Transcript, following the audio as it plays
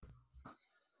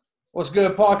What's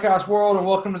good, podcast world, and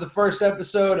welcome to the first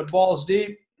episode of Balls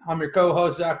Deep. I'm your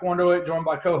co-host, Zach Wonderwick, joined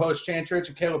by co-hosts Chance Rich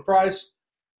and Caleb Price,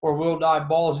 where we'll dive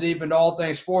balls deep into all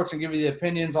things sports and give you the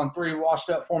opinions on three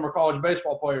washed-up former college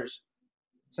baseball players.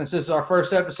 Since this is our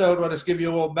first episode, let us give you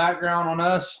a little background on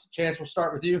us. Chance, we'll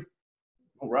start with you.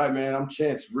 All right, man. I'm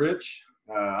Chance Rich.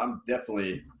 I'm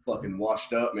definitely fucking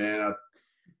washed up, man.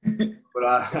 But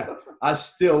I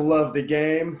still love the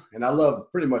game, and I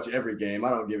love pretty much every game. I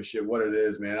don't give a shit what it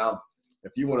is, man.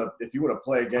 If you want to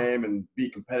play a game and be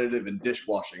competitive in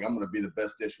dishwashing, I'm gonna be the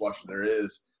best dishwasher there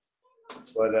is.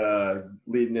 But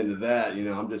leading into that,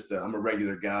 I'm a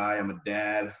regular guy. I'm a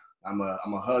dad. I'm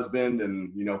a husband,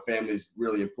 and family's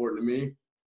really important to me.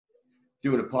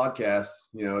 Doing a podcast,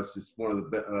 it's just one of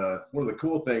the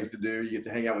cool things to do. You get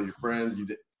to hang out with your friends.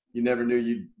 You never knew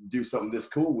you'd do something this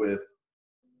cool with.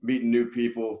 Meeting new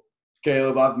people.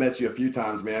 Caleb, I've met you a few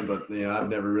times, man, but I've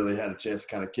never really had a chance to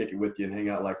kind of kick it with you and hang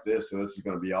out like this. So this is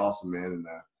going to be awesome, man.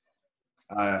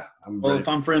 And I'm well. If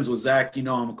I'm friends with Zach,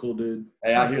 I'm a cool dude.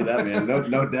 Hey, I hear that, man.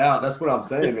 No doubt. That's what I'm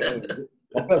saying, man.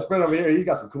 My best friend over here, he's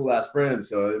got some cool ass friends,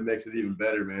 so it makes it even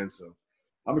better, man. So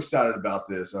I'm excited about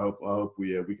this. I hope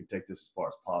we can take this as far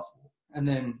as possible. And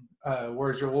then,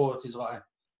 where's your loyalties lie,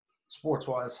 sports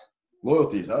wise?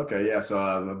 Loyalties, okay, yeah.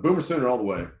 So Boomer Sooner all the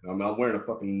way. I'm wearing a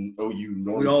fucking OU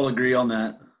Norman. We all agree on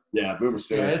that. Yeah, Boomer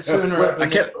Sooner. Yeah, it's Sooner.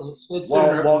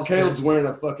 While Caleb's wearing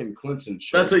a fucking Clemson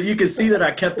shirt. That's what you can see that I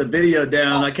kept the video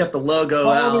down. I kept the logo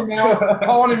out.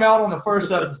 Calling him out on the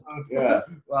first episode. Yeah.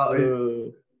 Well,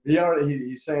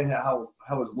 he's saying how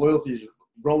his loyalties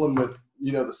rolling with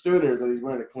the Sooners, and he's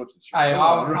wearing a Clemson shirt. Hey,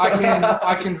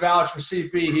 I can vouch for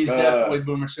CP. He's definitely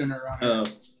Boomer Sooner around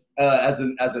here. As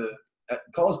a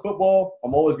college football,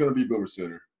 I'm always going to be Boomer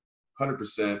Sooner,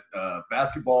 100%.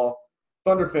 Basketball,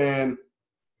 Thunder fan.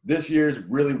 This year's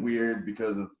really weird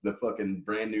because of the fucking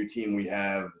brand new team we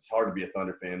have. It's hard to be a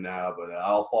Thunder fan now, but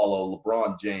I'll follow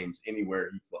LeBron James anywhere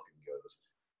he fucking goes.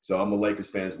 So I'm a Lakers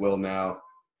fan as well now.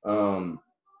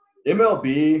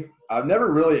 MLB, I've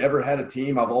never really ever had a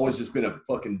team. I've always just been a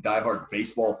fucking diehard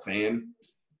baseball fan.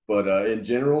 But in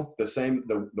general,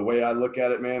 the way I look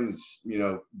at it, man, is,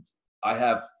 I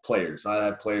have players.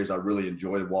 I really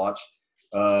enjoy to watch.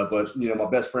 But, my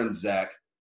best friend, Zach,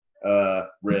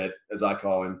 Red, as I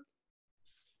call him,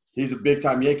 he's a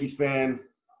big-time Yankees fan.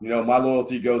 My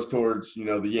loyalty goes towards,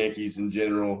 the Yankees in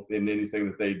general in anything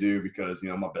that they do because,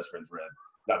 my best friend's Red.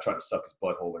 Not trying to suck his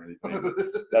butthole or anything. But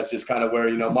that's just kind of where,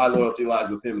 my loyalty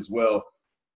lies with him as well.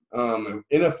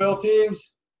 NFL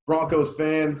teams, Broncos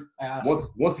fan.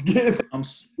 Once again.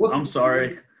 I'm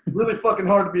sorry. Really fucking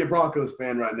hard to be a Broncos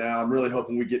fan right now. I'm really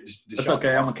hoping we get Deshaun. That's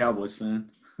okay. I'm a Cowboys fan.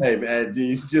 Hey, man,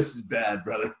 he's just as bad,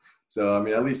 brother. So, I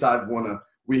mean, at least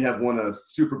we have won a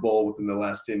Super Bowl within the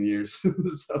last 10 years.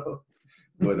 So,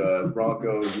 but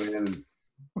Broncos, man.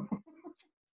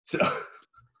 So,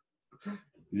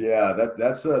 yeah,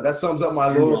 that sums up my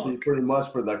loyalty pretty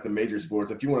much for like the major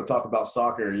sports. If you want to talk about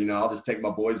soccer, I'll just take my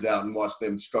boys out and watch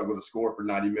them struggle to score for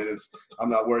 90 minutes. I'm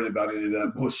not worried about any of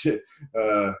that bullshit.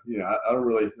 I don't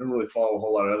really follow a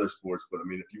whole lot of other sports, but I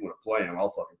mean, if you want to play them, I'll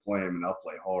fucking play them and I'll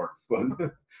play hard.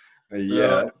 But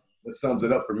yeah, that sums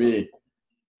it up for me.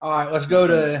 All right, let's go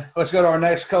to our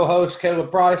next co-host,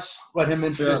 Caleb Price. Let him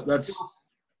introduce.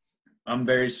 I'm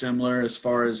very similar as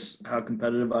far as how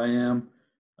competitive I am.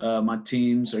 My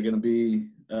teams are going to be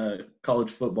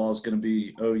college football is going to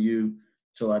be OU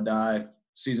till I die.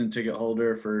 Season ticket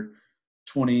holder for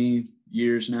 20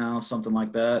 years now, something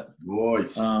like that.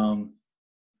 Nice.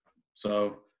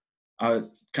 So I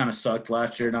kind of sucked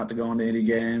last year not to go into any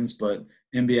games, but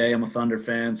NBA, I'm a Thunder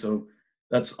fan. So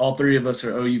that's all three of us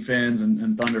are OU fans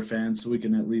and Thunder fans. So we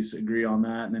can at least agree on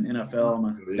that. And then NFL,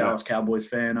 I'm a Dallas Cowboys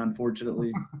fan,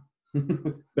 unfortunately.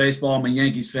 Baseball, I'm a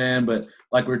Yankees fan, but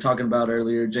like we were talking about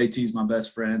earlier, JT's my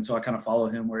best friend, so I kind of follow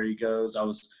him where he goes. I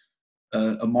was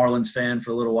a Marlins fan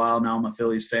for a little while. Now I'm a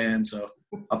Phillies fan, so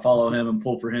I follow him and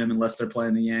pull for him unless they're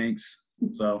playing the Yanks.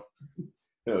 So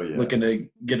hell yeah. Looking to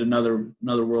get another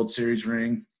World Series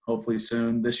ring, hopefully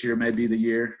soon. This year may be the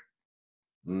year.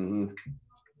 Mm-hmm.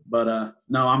 But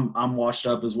no, I'm washed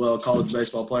up as well. College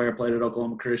baseball player, played at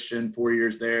Oklahoma Christian, 4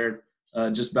 years there.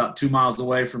 Just about 2 miles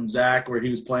away from Zach, where he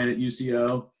was playing at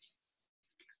UCO.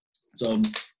 So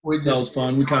that was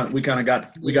fun. We kind of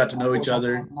got to know each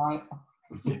other.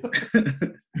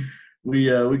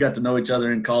 We got to know each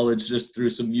other in college just through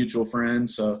some mutual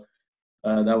friends. So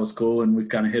that was cool, and we've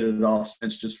kind of hit it off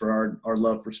since, just for our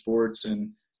love for sports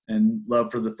and love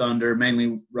for the Thunder,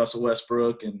 mainly Russell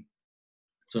Westbrook, and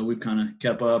so we've kind of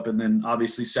kept up. And then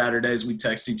obviously Saturdays we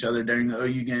text each other during the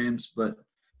OU games, but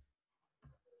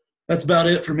that's about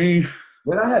it for me.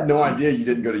 Man, I had no idea you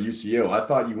didn't go to UCO. I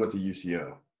thought you went to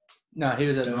UCO. No, he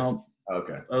was at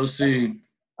Okay. OC.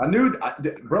 I knew,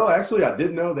 bro, actually, I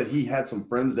did know that he had some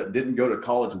friends that didn't go to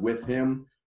college with him,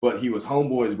 but he was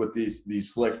homeboys with these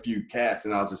select few cats.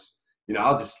 And I was just,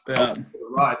 I'll just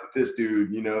ride with this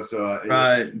dude, so.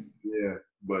 Right. Yeah,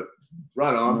 but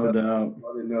right on. No doubt.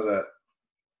 I didn't know that.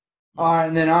 All right,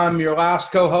 and then I'm your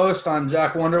last co-host. I'm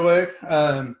Zach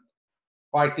Wonderlick.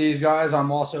 Like these guys, I'm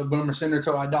also a Boomer Sender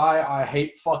till I die. I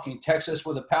hate fucking Texas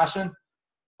with a passion.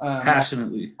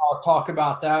 Passionately. I'll talk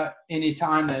about that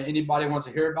anytime that anybody wants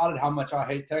to hear about it, how much I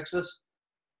hate Texas.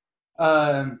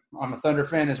 I'm a Thunder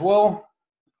fan as well.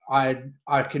 I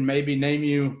can maybe name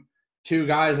you two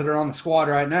guys that are on the squad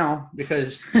right now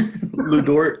because Lou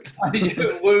Dort.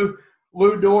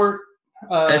 Lou Dort.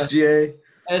 SGA.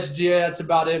 SGA, that's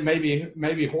about it. Maybe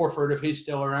Horford if he's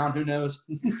still around. Who knows?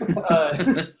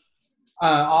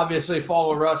 Obviously,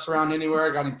 follow Russ around anywhere.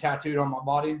 I got him tattooed on my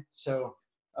body, so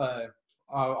my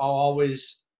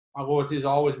loyalties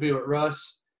will always be with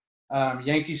Russ.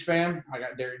 Yankees fan. I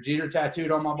got Derek Jeter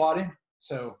tattooed on my body,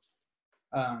 so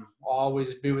I'll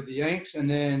always be with the Yanks. And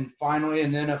then finally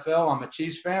in the NFL, I'm a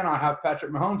Chiefs fan. I have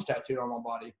Patrick Mahomes tattooed on my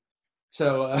body.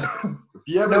 So if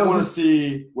you ever want to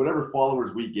see whatever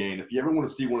followers we gain, if you ever want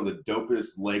to see one of the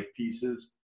dopest leg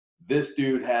pieces, this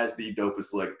dude has the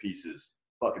dopest leg pieces.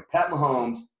 Fucking Pat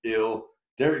Mahomes, ill.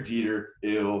 Derek Jeter,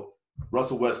 ill.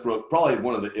 Russell Westbrook, probably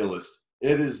one of the illest.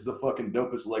 It is the fucking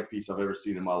dopest leg piece I've ever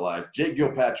seen in my life. Jake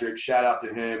Gilpatrick, shout out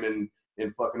to him in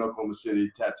fucking Oklahoma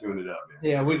City, tattooing it up, man.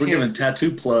 Yeah, we're giving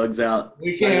tattoo plugs out.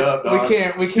 We can't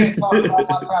talk about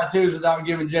my tattoos without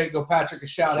giving Jake Gilpatrick a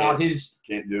shout out. He's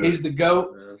the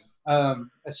GOAT,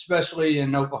 especially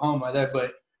in Oklahoma.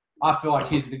 But I feel like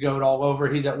he's the GOAT all over.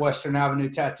 He's at Western Avenue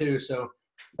Tattoo, so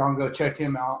don't go check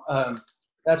him out.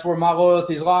 That's where my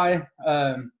loyalties lie.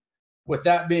 With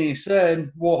that being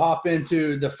said, we'll hop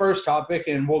into the first topic,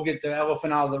 and we'll get the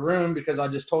elephant out of the room because I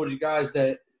just told you guys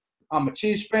that I'm a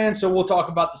Chiefs fan, so we'll talk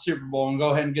about the Super Bowl and go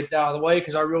ahead and get that out of the way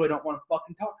because I really don't want to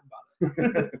fucking talk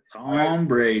about it. Tom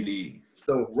Brady.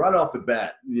 So right off the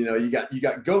bat, you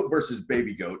got GOAT versus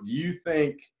baby GOAT. Do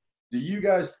you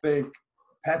guys think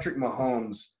Patrick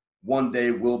Mahomes one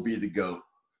day will be the GOAT?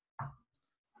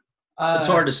 It's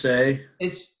hard to say.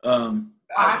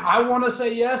 I want to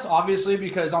say yes, obviously,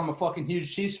 because I'm a fucking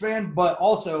huge Chiefs fan, but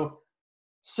also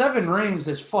 7 rings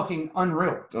is fucking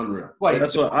unreal. Like,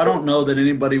 that's what I don't know that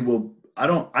anybody will.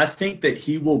 I think that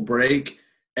he will break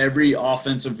every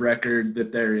offensive record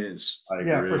that there is. I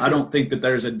agree. I don't think that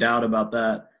there's a doubt about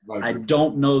that. I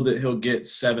don't know that he'll get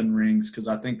 7 rings because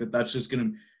I think that that's just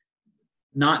going to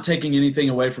not taking anything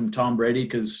away from Tom Brady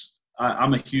because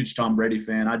I'm a huge Tom Brady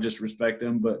fan. I just respect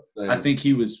him, but I think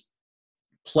he was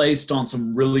placed on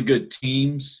some really good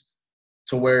teams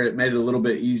to where it made it a little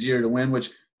bit easier to win, which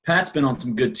Pat's been on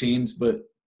some good teams, but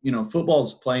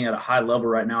football's playing at a high level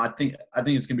right now. I think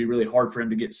it's going to be really hard for him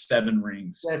to get 7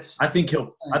 rings. I think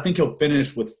he'll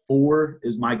finish with 4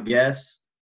 is my guess.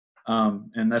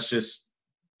 And that's just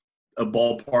a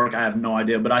ballpark. I have no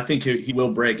idea, but I think he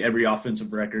will break every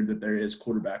offensive record that there is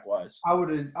quarterback wise. I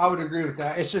would agree with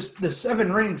that. It's just the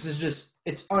 7 rings is just,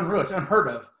 it's unreal. It's unheard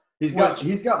of.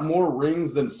 He's got more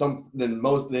rings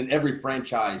than every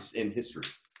franchise in history.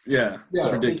 Yeah,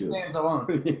 it's ridiculous. He stands alone.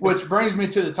 Which brings me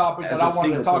to the topic that I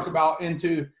wanted to talk about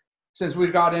since we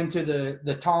got into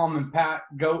the Tom and Pat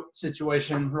GOAT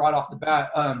situation right off the bat.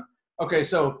 Okay,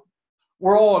 so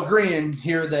we're all agreeing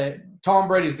here that Tom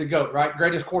Brady's the GOAT, right?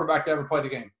 Greatest quarterback to ever play the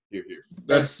game. Here.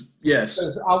 That's yes.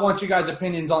 So I want you guys'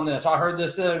 opinions on this. I heard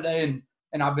this the other day,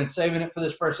 and I've been saving it for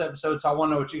this first episode, so I want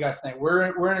to know what you guys think. We're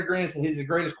in agreement that he's the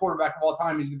greatest quarterback of all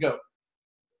time. He's the GOAT.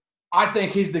 I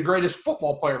think he's the greatest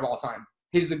football player of all time.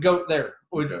 He's the GOAT there.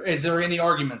 Is there any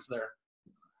arguments there?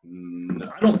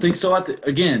 No. I don't think so.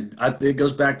 It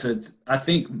goes back to I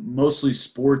think mostly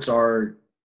sports are,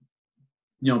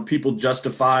 people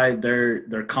justify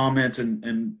their comments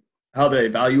and how they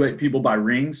evaluate people by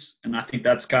rings, and I think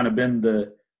that's kind of been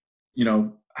the,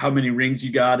 how many rings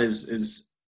you got is.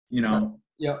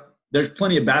 Yep. There's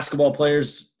plenty of basketball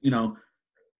players,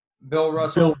 Bill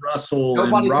Russell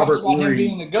nobody and Robert talks about Horry. Him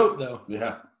being the GOAT, though.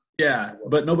 Yeah,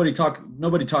 but nobody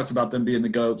talks about them being the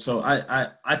GOAT. So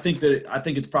I think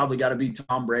it's probably got to be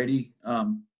Tom Brady.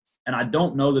 And I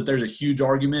don't know that there's a huge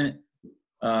argument.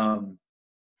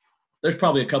 There's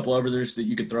probably a couple others that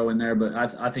you could throw in there, but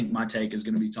I think my take is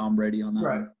going to be Tom Brady on that.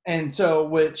 Right, one. and so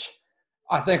which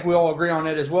I think we all agree on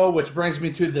it as well, which brings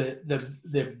me to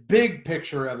the big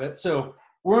picture of it. So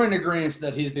we're in agreement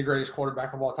that he's the greatest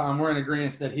quarterback of all time. We're in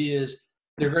agreement that he is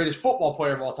the greatest football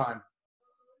player of all time.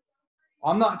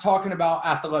 I'm not talking about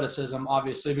athleticism,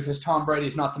 obviously, because Tom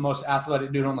Brady's not the most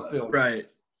athletic dude on the field. Right.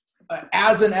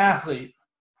 As an athlete,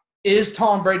 is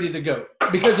Tom Brady the GOAT?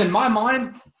 Because in my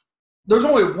mind, there's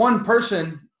only one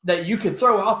person that you could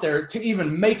throw out there to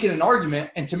even make it an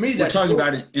argument. And to me, that's talking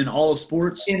about it in all of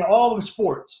sports. In all of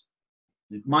sports.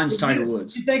 Mine's Tiger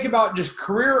Woods. You think about just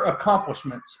career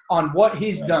accomplishments on what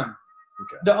he's done.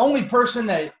 Okay. The only person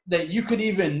that you could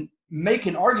even make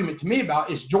an argument to me about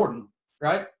is Jordan,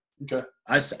 right? Okay.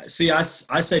 I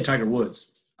say Tiger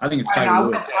Woods. I think it's Tiger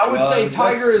Woods. I would say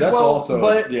Tiger as that's well, also,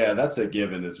 but yeah, that's a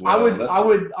given as well.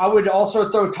 I would also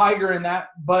throw Tiger in that,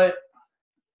 but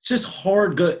it's just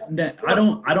hard. I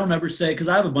don't ever say, because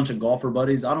I have a bunch of golfer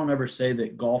buddies. I don't ever say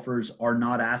that golfers are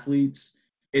not athletes.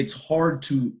 It's hard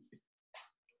to.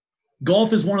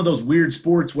 Golf is one of those weird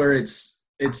sports where it's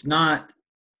not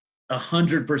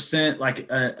 100% like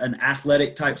an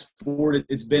athletic type sport.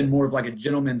 It's been more of like a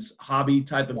gentleman's hobby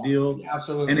type of deal. Yeah,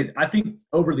 absolutely. And I think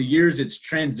over the years it's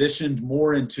transitioned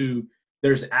more into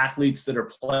there's athletes that are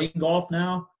playing golf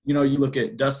now. You know, you look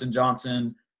at Dustin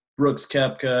Johnson, Brooks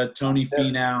Koepka, Tony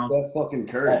Finau. That fucking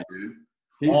Curry,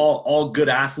 dude. All good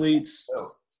athletes.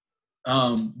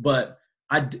 But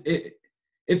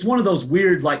it's one of those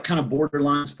weird, like, kind of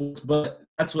borderline sports. But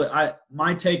that's what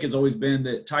my take has always been,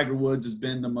 that Tiger Woods has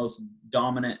been the most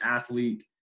dominant athlete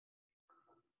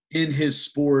in his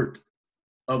sport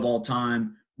of all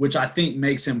time, which I think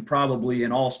makes him probably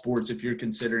in all sports, if you're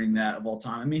considering that, of all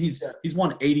time. I mean, he's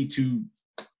won 82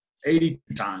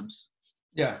 times.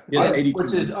 Yeah,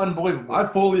 which is unbelievable. I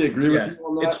fully agree with you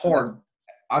on that. It's hard.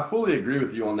 I fully agree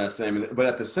with you on that, Sam. But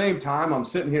at the same time, I'm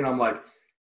sitting here and I'm like,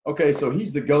 okay, so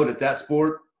he's the GOAT at that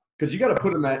sport, because you got to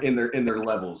put him in their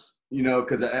levels, you know,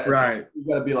 because right. You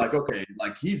got to be like, okay,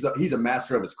 like he's a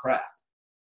master of his craft,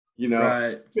 you know. Right.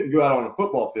 You couldn't go out on a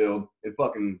football field and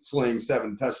fucking sling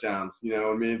 7 touchdowns, you know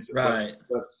what I mean? Right.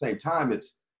 But at the same time,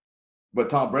 but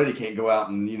Tom Brady can't go out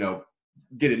and, you know,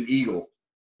 get an eagle,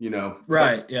 you know.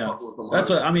 Right. Yeah. That's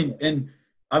what I mean. And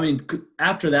I mean,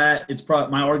 after that,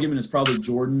 my argument is probably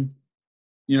Jordan.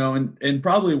 You know, and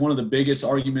probably one of the biggest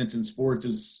arguments in sports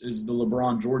is the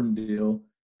LeBron Jordan deal.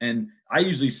 And I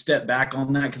usually step back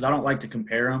on that because I don't like to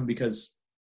compare them, because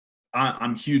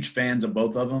I'm huge fans of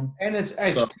both of them. And it's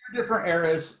two different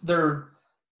eras. They're,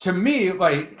 to me,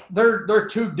 like they're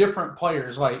two different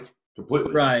players. Like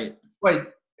completely. Right.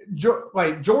 Like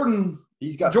Jordan.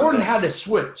 Jordan had to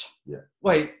switch. Yeah.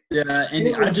 Like yeah, and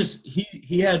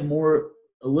he had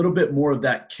a little bit more of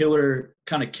that killer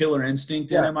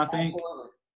instinct in him, I think. Absolutely.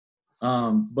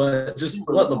 But just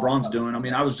what LeBron's doing. I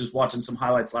mean, I was just watching some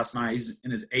highlights last night. He's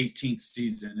in his 18th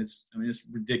season. It's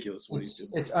ridiculous what he's doing.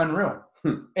 It's unreal.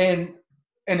 And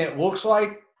it looks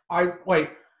like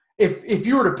if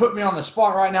you were to put me on the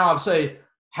spot right now, I'd say,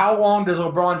 how long does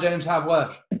LeBron James have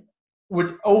left?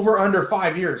 Would over under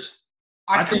 5 years?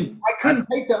 I couldn't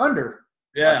take the under.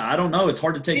 Yeah, I don't know. It's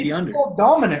hard to take the under. He's still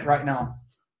dominant right now.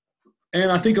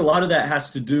 And I think a lot of that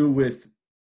has to do with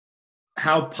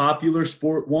how popular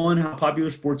sports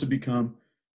have become,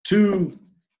 2,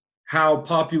 how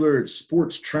popular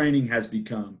sports training has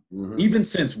become. Mm-hmm. Even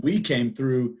since we came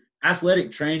through, athletic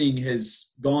training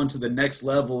has gone to the next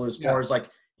level as far as, like,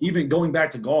 even going back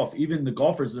to golf. Even the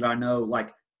golfers that I know,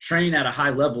 like, train at a high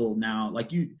level now.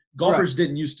 Like, golfers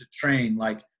didn't used to train,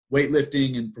 like,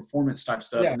 weightlifting and performance type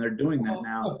stuff, and they're doing that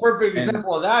now. A perfect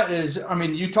example of that is, I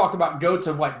mean, you talk about GOATs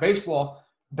of, like, baseball.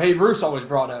 Babe Ruth's always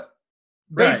brought up.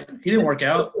 Right. He didn't work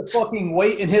out. The fucking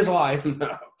weight in his life.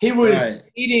 He was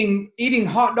eating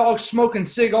hot dogs, smoking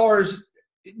cigars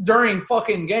during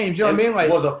fucking games. You know what I mean? Like,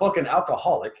 was a fucking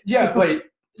alcoholic. Yeah, like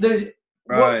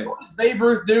right. What does Babe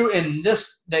Ruth do in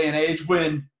this day and age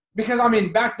because I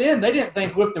mean, back then they didn't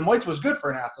think lifting weights was good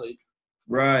for an athlete.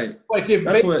 Right. Like, if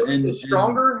Babe Ruth is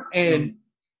stronger and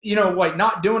you know, like,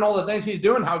 not doing all the things he's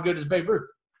doing, how good is Babe Ruth?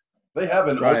 They have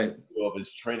an overview of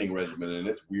his training regimen, and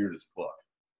it's weird as fuck.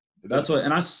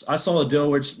 And I saw a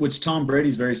deal which Tom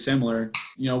Brady's very similar.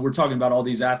 You know, we're talking about all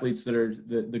these athletes that are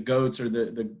the GOATs or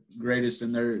the greatest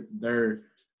in their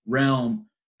realm.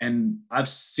 And I've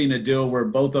seen a deal where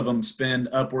both of them spend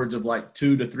upwards of like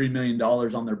 $2 to $3 million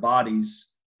on their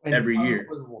bodies every year.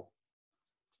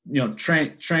 You know,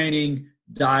 training,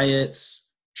 diets,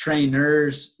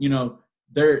 trainers, you know,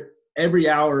 every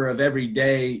hour of every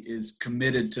day is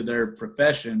committed to their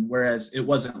profession, whereas it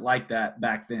wasn't like that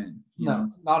back then.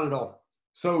 No, not at all.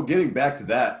 So getting back to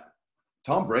that,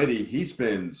 Tom Brady, he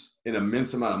spends an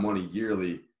immense amount of money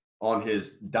yearly on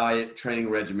his diet training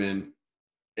regimen.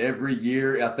 Every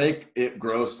year, I think it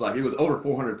grossed, like, it was over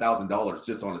 $400,000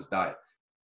 just on his diet.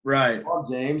 Right. LeBron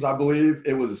James, I believe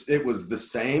it was the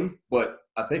same, but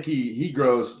I think he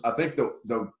grossed, I think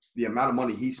the the amount of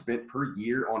money he spent per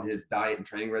year on his diet and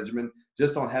training regimen,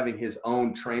 just on having his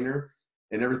own trainer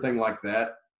and everything like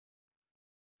that,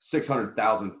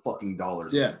 $600,000 fucking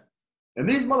dollars. Yeah. And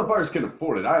these motherfuckers can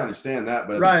afford it. I understand that,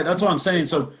 but right. That's what I'm saying.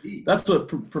 So that's what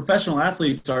professional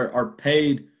athletes are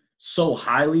paid so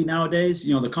highly nowadays.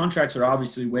 You know, the contracts are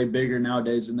obviously way bigger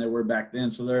nowadays than they were back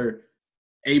then, so they're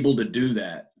able to do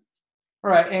that.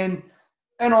 Right,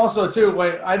 and also too,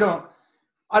 I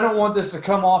don't want this to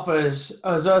come off as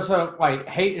us like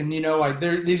hating. You know, like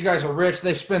these guys are rich,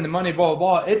 they spend the money, blah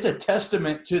blah blah. It's a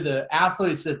testament to the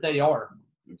athletes that they are.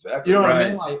 Exactly. You know what I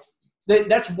mean? Like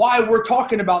that's why we're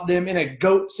talking about them in a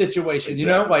GOAT situation. Exactly. You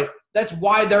know, like that's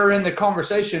why they're in the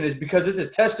conversation, is because it's a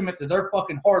testament to their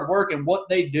fucking hard work and what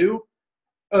they do.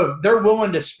 They're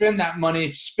willing to spend that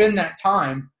money, spend that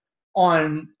time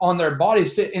on their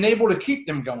bodies to enable to keep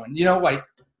them going. You know, like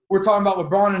we're talking about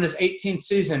LeBron in his 18th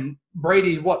season,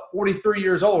 Brady, 43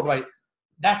 years old. Like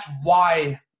that's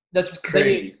why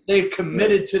crazy. they've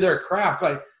committed to their craft.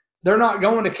 Like they're not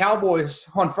going to Cowboys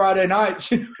on Friday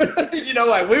nights, you know,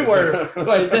 like we were.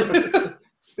 Like,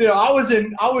 you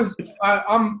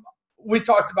know, we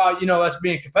talked about, you know, us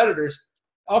being competitors.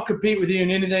 I'll compete with you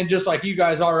in anything just like you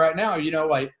guys are right now. You know,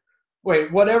 like,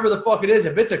 whatever the fuck it is,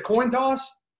 if it's a coin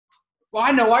toss, well,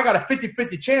 I know I got a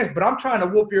 50-50 chance, but I'm trying to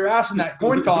whoop your ass in that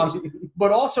coin toss.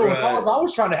 But also in college, I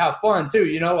was trying to have fun too,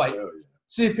 you know, like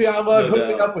CP, I love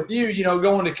hooking up with you, you know,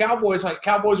 going to Cowboys. Like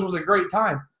Cowboys was a great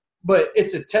time. But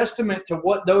it's a testament to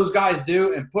what those guys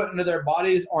do and put into their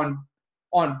bodies on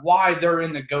why they're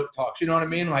in the GOAT talks. You know what I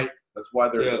mean? Like that's why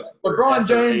they're LeBron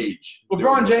James.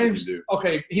 LeBron James.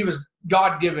 Okay, he was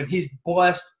God-given. He's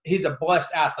blessed. He's a blessed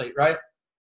athlete, right?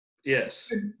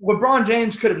 Yes. LeBron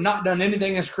James could have not done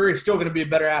anything in his career. He's still going to be a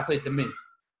better athlete than me.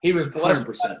 He was blessed 100%.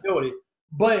 with that ability,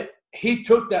 but he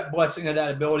took that blessing of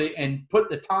that ability and put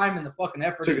the time and the fucking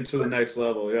effort. Took it to the next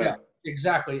level. Yeah.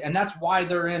 Exactly, and that's why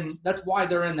they're in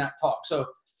that talk. So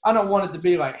I don't want it to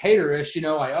be like haterish, you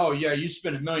know, like, oh yeah, you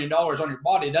spend $1 million on your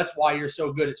body, that's why you're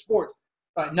so good at sports.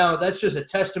 Like, no, that's just a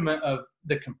testament of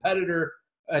the competitor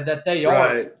that they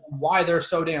are, and why they're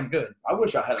so damn good. I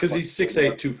wish I had, because he's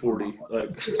 6'8", 240.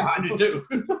 Like I do.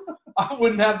 I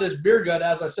wouldn't have this beer gut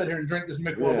as I sit here and drink this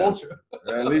Michelob Ultra.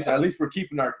 At least we're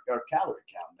keeping our calorie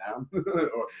count down,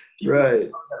 or keeping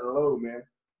it low, man.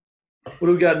 What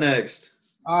do we got next?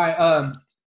 All right,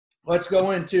 let's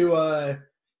go into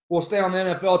we'll stay on the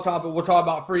NFL topic. We'll talk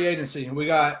about free agency. We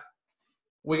got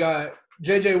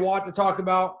J.J. Watt to talk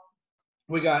about.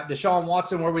 We got Deshaun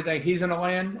Watson, where we think he's going to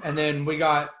land. And then we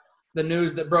got the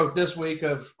news that broke this week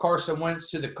of Carson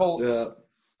Wentz to the Colts. Yeah.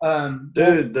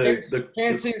 The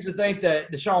Chance seems to think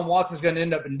that Deshaun Watson's going to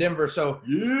end up in Denver. So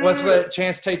let's let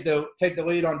Chance take the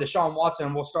lead on Deshaun Watson,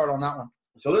 and we'll start on that one.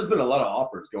 So there's been a lot of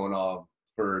offers going on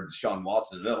for Deshaun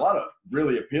Watson. A lot of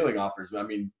really appealing offers. I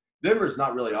mean, Denver's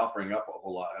not really offering up a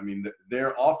whole lot. I mean,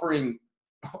 they're offering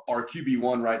our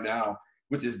QB1 right now,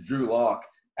 which is Drew Lock.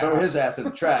 Throw his ass in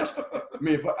the trash.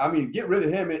 I mean, get rid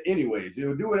of him anyways.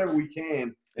 We'll do whatever we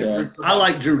can. Yeah. I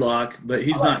like Drew Lock, but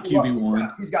he's not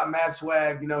QB1. He's got mad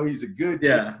swag. You know, he's a good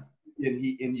kid.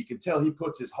 And you can tell he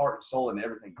puts his heart and soul in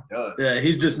everything he does. Yeah,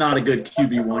 he's just not a good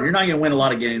QB1. You're not going to win a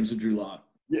lot of games with Drew Lock.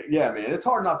 Yeah, man. It's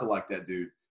hard not to like that dude.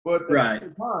 But at the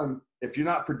same time, if you're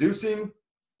not producing,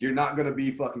 you're not going to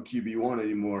be fucking QB1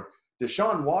 anymore.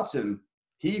 Deshaun Watson,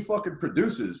 he fucking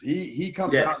produces. He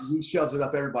comes out and he shoves it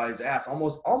up everybody's ass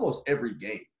almost every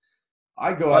game.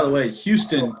 By the way,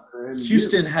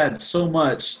 Houston had so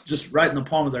much just right in the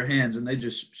palm of their hands, and they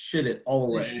just shit it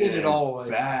all away. Shit it all away.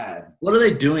 Bad. What are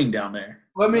they doing down there?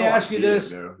 Let me ask you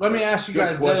this. Let me ask you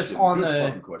guys this on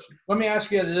the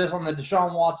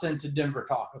Deshaun Watson to Denver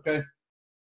talk, okay?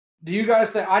 Do you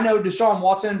guys think – I know Deshaun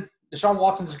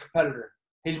Watson's a competitor.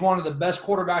 He's one of the best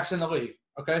quarterbacks in the league,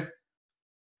 okay?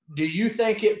 Do you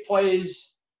think it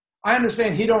plays – I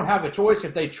understand he don't have a choice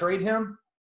if they trade him,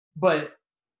 but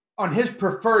on his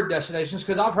preferred destinations,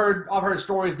 because I've heard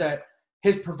stories that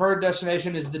his preferred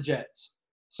destination is the Jets.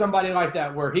 Somebody like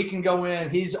that where he can go in,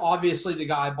 he's obviously the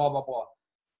guy, blah, blah, blah.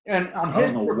 And on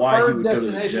his preferred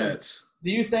destinations,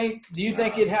 do you think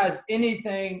it has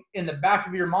anything in the back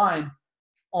of your mind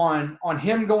on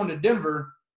him going to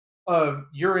Denver of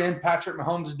you're in Patrick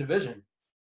Mahomes' division?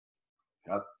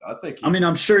 I think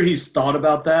I'm sure he's thought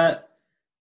about that.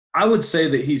 I would say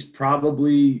that he's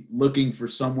probably looking for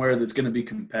somewhere that's going to be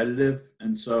competitive.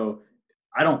 And so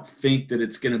I don't think that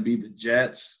it's going to be the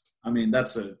Jets. I mean,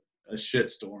 that's a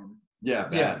shitstorm. Yeah,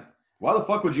 bad. Yeah. Why the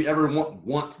fuck would you ever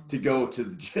want to go to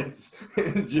the Jets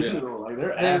in general? Like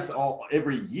they're ass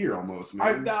every year almost,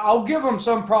 man. I'll give them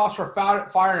some props for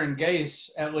firing Gase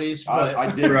at least. But,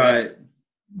 I did. Right.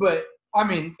 But I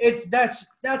mean, that's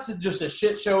just a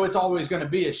shit show. It's always going to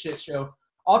be a shit show.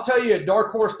 I'll tell you a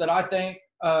dark horse that I think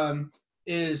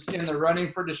is in the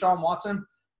running for Deshaun Watson,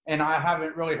 and I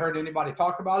haven't really heard anybody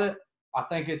talk about it. I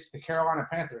think it's the Carolina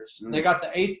Panthers. They got the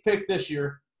 8th pick this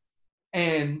year,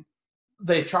 and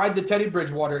they tried the Teddy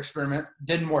Bridgewater experiment.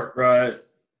 Didn't work. Right.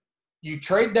 You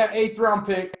trade that 8th-round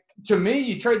pick. To me,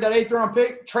 you trade that 8th-round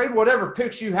pick, trade whatever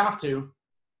picks you have to.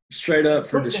 Straight up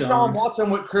for Put Deshaun Watson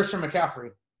with Christian McCaffrey.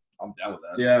 I'm down with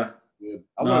that. Yeah. Good.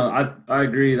 I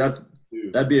agree.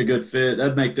 That'd be a good fit.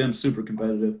 That'd make them super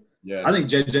competitive. Yeah. I think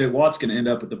J.J. Watt's going to end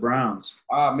up with the Browns.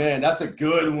 Ah, man, that's a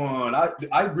good one.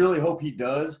 I really hope he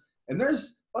does. And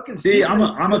there's fucking. See, I'm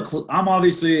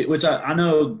obviously, which I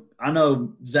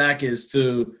know Zach is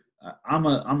too. I'm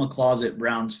a closet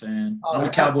Browns fan. I'm a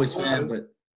Cowboys fan,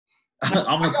 but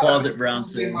I'm a closet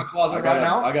Browns fan. In my closet right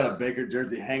now. I got a Baker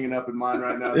jersey hanging up in mine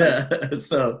right now. Yeah,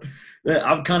 so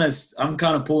I'm kind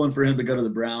of pulling for him to go to the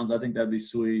Browns. I think that'd be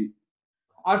sweet.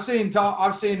 I've seen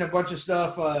a bunch of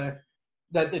stuff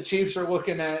that the Chiefs are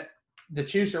looking at. The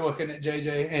Chiefs are looking at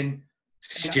JJ, and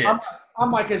Shit.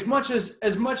 I'm like, as much as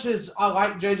I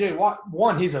like JJ Watt,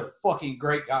 one, he's a fucking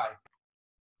great guy.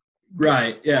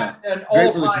 Right, yeah. An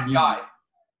Great for the all-time community. guy.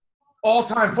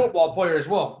 All-time football player as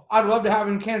well. I'd love to have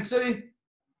him in Kansas City,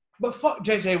 but fuck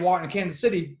JJ Watt in Kansas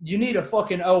City. You need a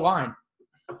fucking O-line.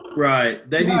 Right.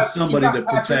 They need somebody to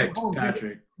protect Mahomes,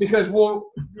 Patrick. Because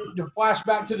to flash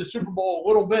back to the Super Bowl a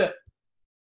little bit,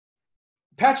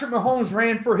 Patrick Mahomes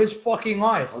ran for his fucking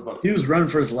life. He was running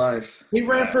for his life. He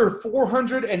ran for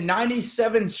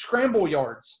 497 scramble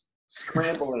yards.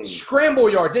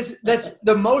 Scrambling. Yards. That's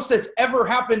the most that's ever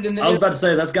happened in the I was about to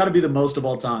say, that's got to be the most of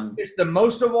all time. It's the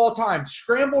most of all time.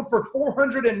 Scrambled for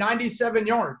 497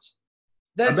 yards.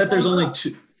 I bet there's only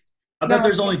two. I bet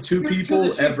there's only two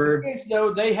people ever.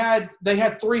 Though they had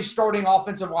 3 starting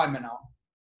offensive linemen out.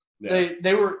 Yeah.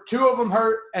 They were 2 of them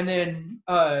hurt, and then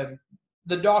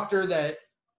the doctor that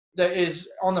is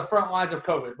on the front lines of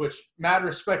COVID, which mad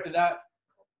respect to that.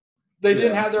 They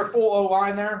didn't have their full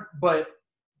O-line there, but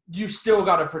you still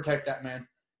got to protect that man.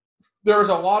 There's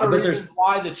a lot of reasons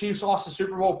why the Chiefs lost the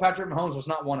Super Bowl. Patrick Mahomes was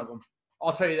not one of them.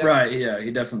 I'll tell you that. Right, yeah,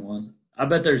 he definitely was. I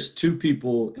bet there's 2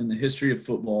 people in the history of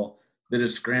football that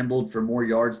have scrambled for more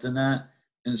yards than that,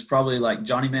 and it's probably like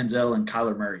Johnny Manziel and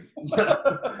Kyler Murray.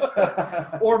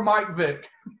 Or Mike Vick.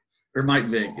 Or Mike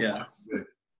Vick, yeah.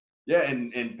 Yeah,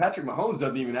 and Patrick Mahomes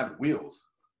doesn't even have wheels.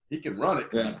 He can run it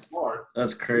because he's smart.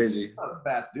 That's crazy. He's not a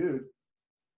fast dude.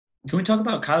 Can we talk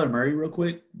about Kyler Murray real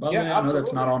quick? By the way, I know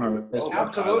that's not on our list.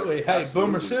 Absolutely. Hey,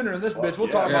 Boomer Sooner in this bitch. We'll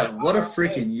talk about it. What a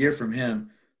freaking year from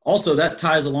him. Also, that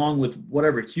ties along with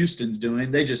whatever Houston's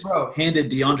doing. They just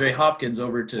handed DeAndre Hopkins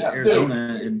over to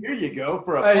Arizona. And here you go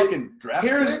for a fucking draft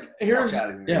pick. Here's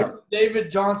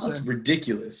David Johnson. That's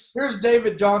ridiculous. Here's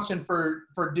David Johnson for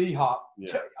D-Hop.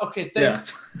 Yeah. Okay,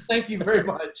 thank you very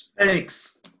much.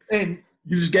 Thanks. And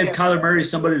you just gave Kyler Murray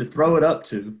somebody to throw it up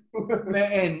to.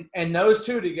 And those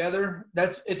 2 together,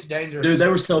 it's dangerous. Dude, they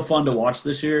were so fun to watch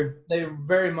this year. They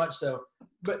very much so.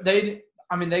 But they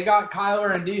got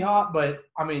Kyler and D-Hop, but,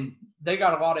 they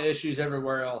got a lot of issues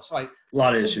everywhere else. Like a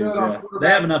lot of issues, yeah. They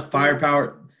have enough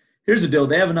firepower. Here's the deal.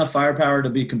 They have enough firepower to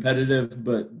be competitive,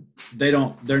 but they're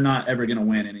not ever going to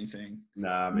win anything.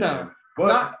 Nah, man. No.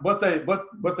 But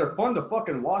they're fun to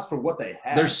fucking watch for what they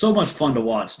have. They're so much fun to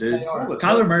watch, dude.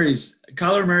 Kyler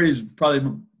Murray's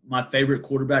probably my favorite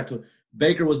quarterback.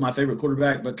 Baker was my favorite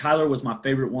quarterback, but Kyler was my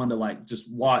favorite one to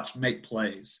just watch make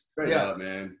plays. Straight up,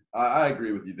 man. I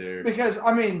agree with you there. Because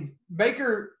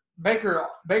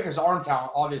Baker's arm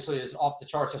talent obviously is off the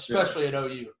charts, especially at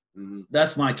OU. Mm-hmm.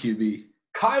 That's my QB.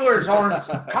 Kyler's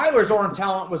arm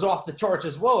talent was off the charts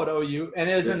as well at OU and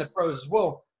is in the pros as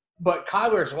well. But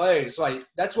Kyler's legs,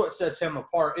 that's what sets him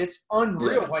apart. It's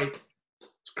unreal. Yeah.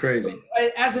 It's crazy.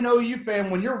 As an OU fan,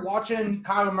 when you're watching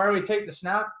Kyler Murray take the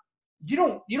snap, you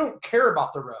don't care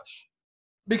about the rush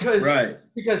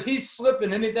because he's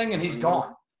slipping anything and he's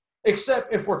gone.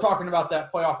 Except if we're talking about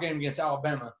that playoff game against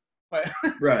Alabama.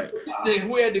 Right.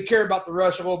 We had to care about the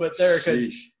rush a little bit there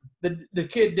because the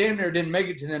kid damn near didn't make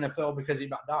it to the NFL because he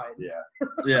about died. Yeah.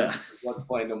 Yeah. Wasn't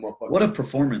playing no more fucking. What a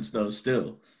performance, though,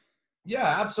 still.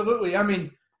 Yeah, absolutely.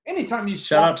 Anytime you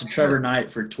shout out to Trevor Knight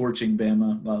for torching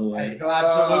Bama, by the way. Hey,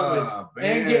 absolutely.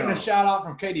 And getting a shout out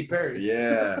from Katy Perry.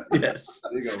 Yeah. Yes.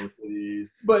 There you go,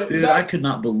 please. But dude, I could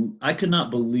not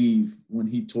believe when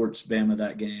he torched Bama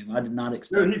that game. I did not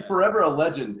expect. Dude, he's forever a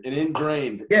legend and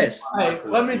ingrained. Yes. Hey,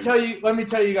 let me tell you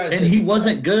guys. And he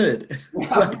wasn't good.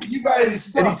 You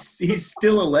guys, and he's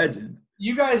still a legend.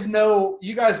 You guys know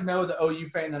the OU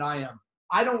fan that I am.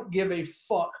 I don't give a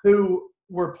fuck who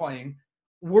we're playing.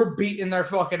 we're beating their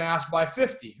fucking ass by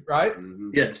 50, right? Mm-hmm.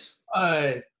 Yes.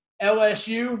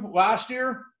 LSU last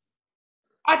year,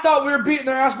 I thought we were beating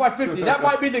their ass by 50. That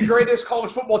might be the greatest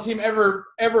college football team ever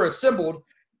assembled.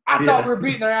 I thought we were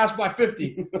beating their ass by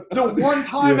 50. The one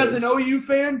time as an OU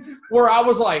fan where I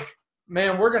was like,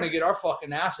 man, we're going to get our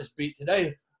fucking asses beat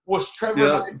today was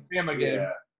Trevor Knight's Bama game.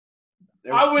 Yeah.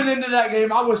 I went into that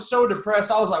game. I was so depressed.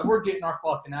 I was like, we're getting our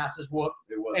fucking asses whooped.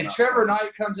 And Trevor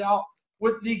Knight comes out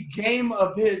with the game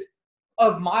of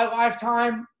my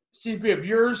lifetime, CP of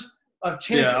yours, of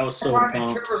Chance I was so and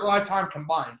pumped. Trevor's lifetime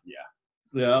combined.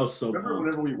 Yeah, I was so Remember pumped.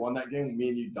 whenever we won that game, me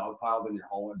and you dogpiled in your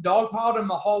hallway? Dogpiled in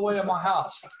the hallway of my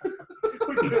house.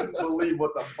 We couldn't believe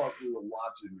what the fuck we were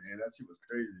watching, man. That shit was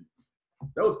crazy.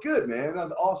 That was good, man. That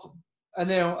was awesome. And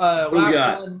then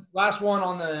last one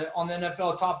on the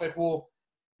NFL topic.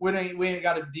 We ain't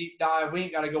got a deep dive. We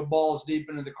ain't got to go balls deep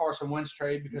into the Carson Wentz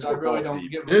trade because I really don't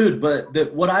give. Dude, but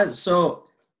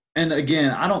and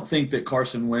again, I don't think that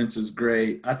Carson Wentz is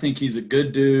great. I think he's a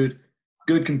good dude,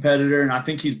 good competitor, and I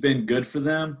think he's been good for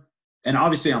them. And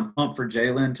obviously, I'm pumped for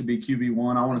Jalen to be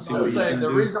QB1. I want to see what he's going to do. The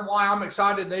reason why I'm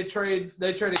excited they traded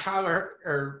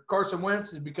Carson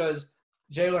Wentz is because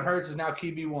Jalen Hurts is now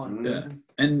QB1. Yeah,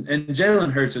 and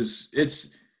Jalen Hurts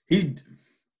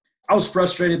I was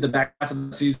frustrated the back half of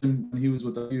the season when he was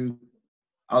with OU.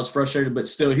 I was frustrated, but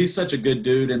still, he's such a good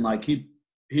dude, and like he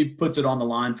puts it on the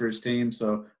line for his team,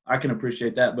 so I can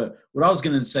appreciate that. But what I was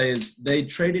going to say is they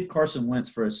traded Carson Wentz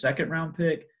for a 2nd-round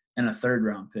pick and a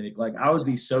 3rd-round pick. Like, I would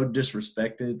be so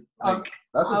disrespected. Like,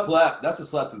 that's a slap. That's a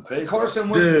slap to the face. Carson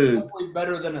Wentz is probably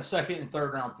better than a 2nd and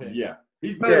 3rd-round pick. Yeah,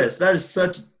 he's better. Yes,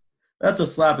 that's a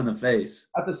slap in the face.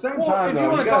 At the same time, if you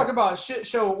want to talk about shit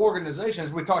show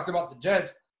organizations, we talked about the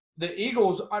Jets. The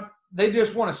Eagles, they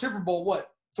just won a Super Bowl,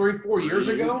 3-4 years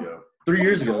ago? 3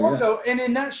 years ago, yeah. And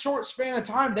in that short span of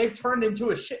time, they've turned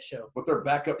into a shit show. But their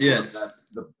backup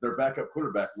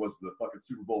quarterback was the fucking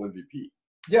Super Bowl MVP.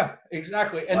 Yeah,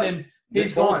 exactly. And then Nick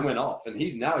Foles went off, and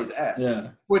he's ass.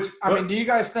 Yeah. Which, I mean, do you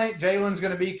guys think Jalen's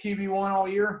going to be QB1 all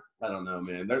year? I don't know,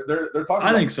 man. They're talking.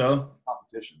 I think so.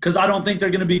 Competition. Because I don't think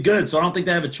they're going to be good, so I don't think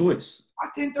they have a choice. I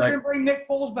think they're going to bring Nick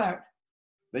Foles back.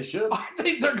 They should. I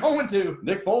think they're going to.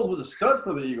 Nick Foles was a stud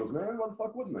for the Eagles, man. What the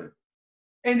fuck wouldn't they?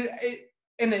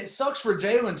 And it sucks for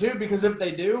Jalen, too, because if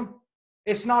they do,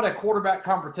 it's not a quarterback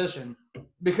competition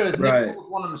because Nick Foles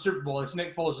won them a Super Bowl. It's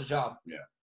Nick Foles' job. Yeah.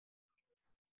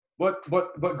 But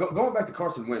going back to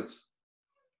Carson Wentz,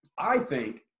 I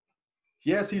think,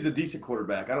 yes, he's a decent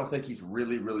quarterback. I don't think he's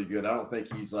really, really good. I don't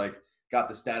think he's, like, got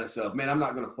the status of, man, I'm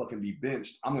not going to fucking be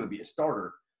benched. I'm going to be a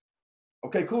starter.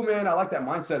 Okay, cool, man. I like that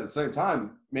mindset at the same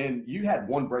time. Man, you had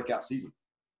one breakout season.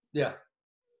 Yeah.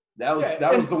 That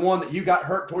was the one that you got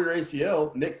hurt, tore your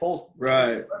ACL. Nick Foles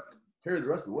carried the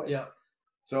rest of the way. Yeah.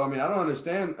 So, I mean, I don't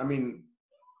understand. I mean,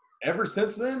 ever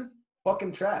since then,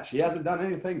 fucking trash. He hasn't done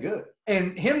anything good.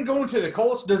 And him going to the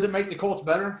Colts, does it make the Colts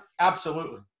better?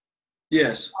 Absolutely.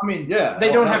 Yes. I mean,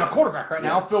 they don't have a quarterback right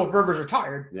now. Philip Rivers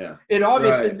retired. Yeah. It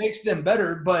obviously makes them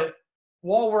better, but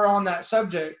while we're on that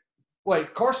subject,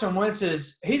 Carson Wentz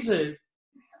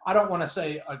I don't want to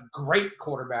say a great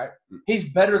quarterback. He's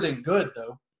better than good,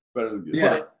 though. Better than good.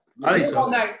 Yeah. I think so.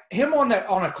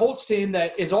 On a Colts team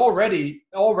that is already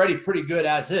pretty good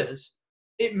as is,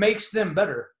 it makes them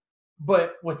better.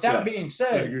 But with that being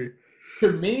said,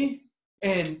 to me,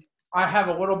 and I have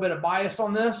a little bit of bias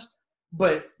on this,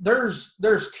 but there's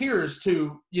tiers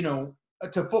to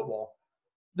football.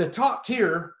 The top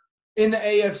tier in the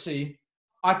AFC,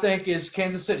 I think, is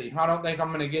Kansas City. I don't think I'm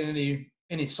going to get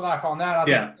any slack on that. I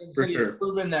think Kansas City has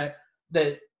proven that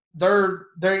they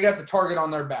got the target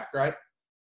on their back, right?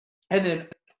 And then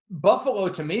Buffalo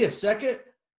to me is second,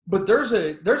 but there's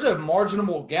a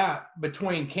marginal gap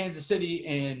between Kansas City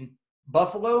and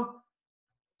Buffalo.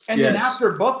 And then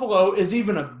after Buffalo is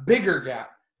even a bigger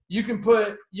gap. You can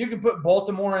put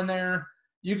Baltimore in there.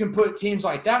 You can put teams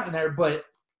like that in there, but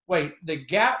the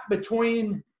gap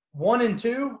between 1 and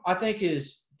 2, I think,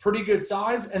 is pretty good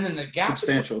size, and then the gap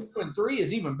substantial between 2 and 3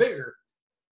 is even bigger.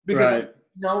 Because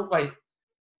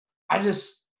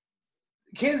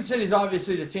Kansas City's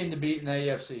obviously the team to beat in the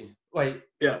AFC.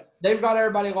 They've got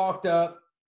everybody locked up.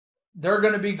 They're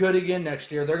going to be good again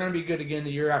next year. They're going to be good again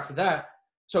the year after that.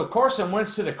 So Carson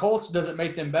Wentz to the Colts, does it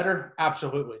make them better?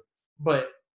 Absolutely. But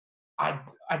I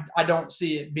don't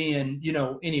see it being,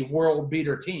 any world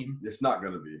beater team. It's not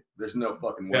going to be. There's no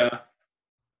fucking way.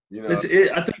 Yeah.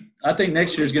 I think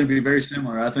next year is going to be very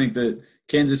similar. I think that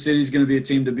Kansas City is going to be a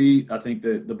team to beat. I think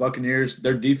that the Buccaneers,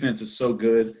 their defense is so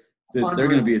good that they're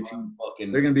going to be a team.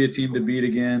 They're going to be a team to beat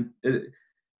again.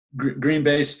 Green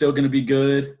Bay is still going to be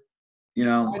good.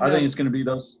 I think it's going to be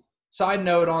those Side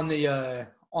note on the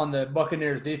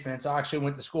Buccaneers defense, I actually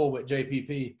went to school with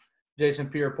JPP, Jason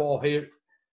Pierre-Paul.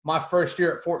 My first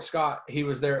year at Fort Scott, he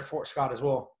was there at Fort Scott as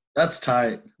well. That's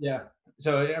tight. Yeah.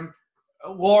 So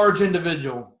a large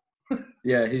individual.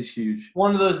 Yeah, he's huge.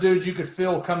 One of those dudes you could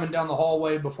feel coming down the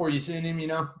hallway before you seen him, you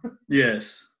know?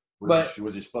 Yes. Was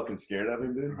you fucking scared of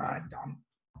him, dude?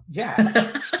 Yeah.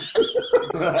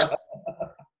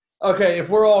 Okay, if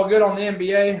we're all good on the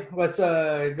NBA, let's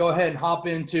go ahead and hop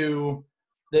into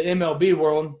the MLB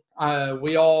world.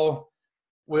 We all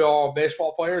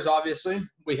baseball players, obviously.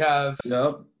 We have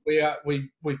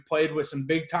we've played with some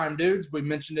big time dudes. We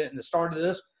mentioned it in the start of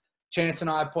this. Chance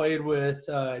and I played with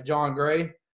John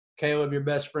Gray. Caleb, your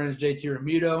best friend, is JT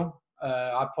Remuto.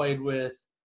 I played with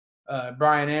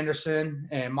Brian Anderson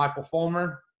and Michael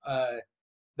Fulmer.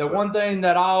 The one thing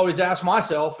that I always ask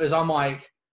myself is I'm like,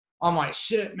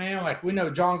 shit, man. Like, we know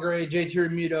John Gray, JT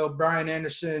Remuto, Brian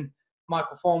Anderson,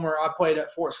 Michael Fulmer. I played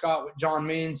at Fort Scott with John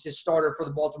Means. His starter for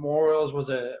the Baltimore Orioles was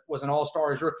an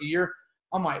all-star his rookie year.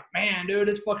 I'm like, man, dude,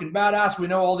 it's fucking badass. We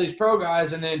know all these pro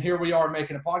guys, and then here we are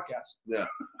making a podcast. Yeah.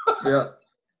 Yeah.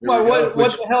 Well,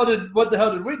 what the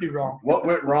hell did we do wrong? What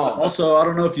went wrong? Also, I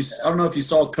don't know if you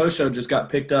saw Kosho just got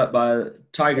picked up by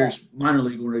Tigers minor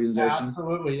league organization.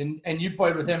 Absolutely, and you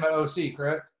played with him at OC,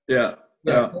 correct? Yeah.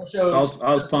 Kosho, So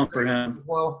I was pumped for him.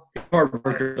 Well, Hard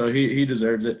worker, so he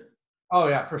deserves it. Oh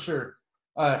yeah, for sure.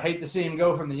 Hate to see him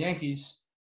go from the Yankees,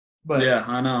 but yeah,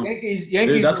 I know. Yankees.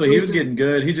 Dude, that's what he was getting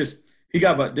good. He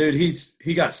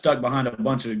got stuck behind a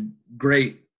bunch of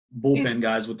great bullpen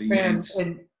guys with the Yankees.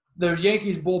 And the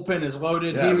Yankees bullpen is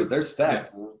loaded. Yeah, but they're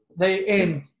stacked.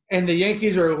 And the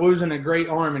Yankees are losing a great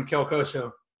arm in Kel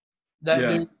Kosho. That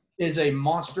dude is a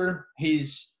monster. He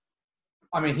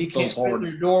can't fit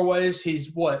through doorways.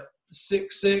 He's what,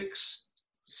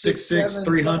 6'6",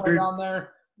 300 down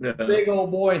there. Yeah. Big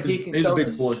old boy. He can he's throw a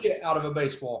big boy. shit out of a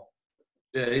baseball.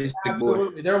 Yeah, he's a big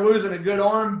Absolutely. boy. They're losing a good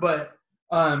arm, but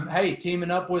hey, teaming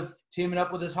up with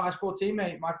his high school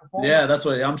teammate Michael Fulmer. Yeah, that's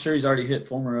what I'm sure he's already hit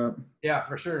Fulmer up. Yeah,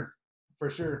 for sure.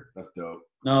 That's dope.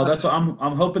 No, that's what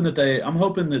I'm hoping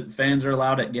that fans are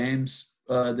allowed at games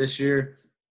this year.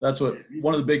 That's what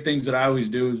one of the big things that I always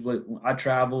do is when I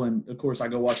travel, and of course I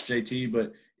go watch JT,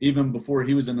 but even before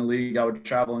he was in the league, I would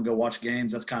travel and go watch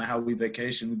games. That's kind of how we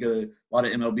vacation. We go to a lot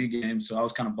of MLB games, so I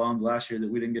was kind of bummed last year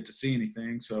that we didn't get to see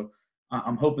anything. So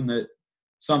I'm hoping that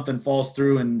something falls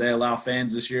through and they allow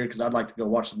fans this year because I'd like to go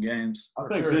watch some games. I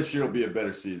think this year will be a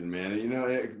better season, man. You know,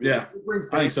 I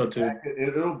think so too.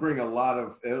 It'll bring a lot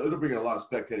of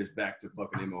spectators back to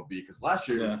fucking MLB because last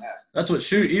year was nasty. That's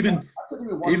what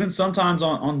even sometimes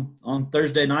on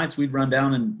Thursday nights we'd run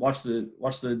down and watch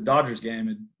the Dodgers game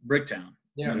at Bricktown.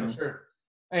 Yeah, for sure.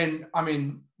 And I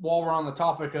mean, while we're on the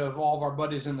topic of all of our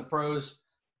buddies in the pros,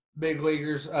 big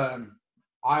leaguers,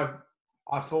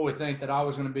 I fully think that I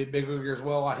was going to be a big leaguer as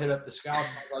well. I hit up the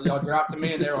scouts. Like, y'all drafted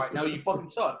me, and they were like, no, you fucking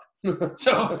suck.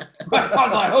 So I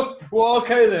was like, oh, well,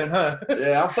 okay then, huh?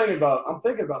 Yeah, I'm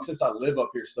thinking about since I live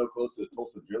up here so close to the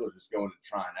Tulsa Drillers, just going and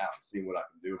trying out and seeing what I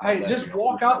can do. Hey, just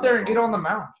walk out there and get on the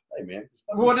mound. Hey, man.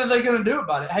 What are they going to do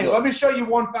about it? Hey, let me show you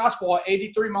one fastball at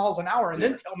 83 miles an hour, and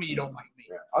then tell me you don't like me.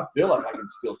 Yeah, I feel like I can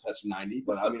still touch 90,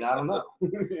 but I mean, I don't know.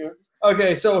 Yeah.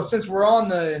 Okay, so since we're on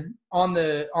the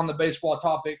baseball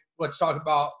topic, let's talk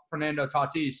about Fernando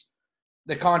Tatis.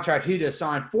 The contract he just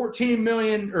signed,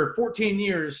 14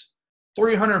 years,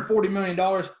 $340 million.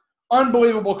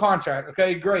 Unbelievable contract.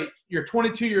 Okay, great. You're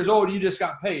 22 years old. You just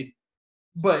got paid.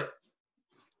 But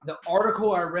the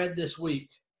article I read this week,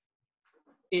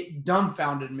 it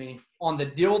dumbfounded me on the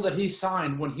deal that he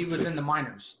signed when he was in the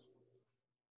minors.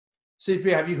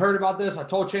 CP, have you heard about this? I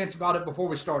told Chance about it before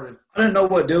we started. I didn't know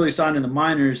what deal he signed in the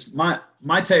minors. My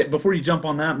take, before you jump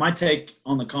on that, my take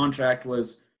on the contract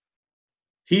was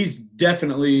he's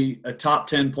definitely a top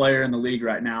 10 player in the league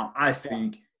right now, I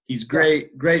think. He's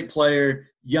great player,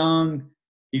 young.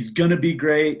 He's going to be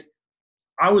great.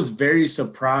 I was very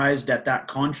surprised at that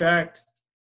contract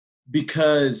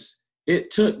because it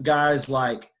took guys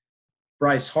like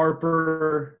Bryce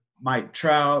Harper, Mike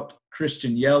Trout,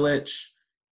 Christian Yelich,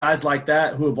 guys like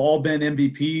that who have all been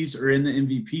MVPs or in the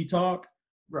MVP talk.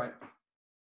 Right.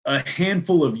 A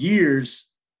handful of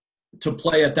years to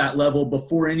play at that level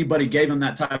before anybody gave him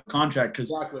that type of contract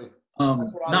because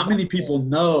not many people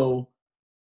know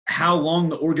how long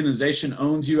the organization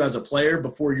owns you as a player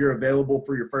before you're available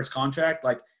for your first contract.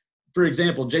 Like, for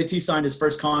example, JT signed his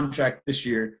first contract this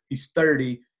year. He's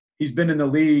 30. He's been in the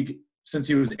league since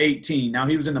he was 18. Now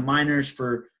he was in the minors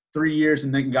for 3 years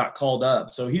and then got called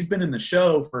up. So he's been in the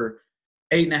show for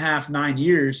 8.5, 9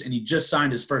 years, and he just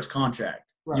signed his first contract.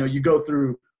 Right. You know, you go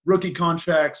through rookie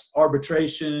contracts,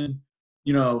 arbitration,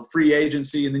 free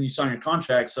agency and then you sign your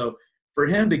contract. So for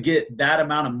him to get that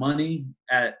amount of money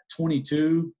at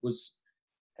 22 was,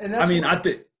 I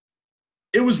think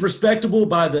it was respectable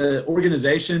by the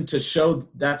organization to show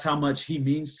that's how much he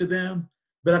means to them.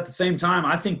 But at the same time,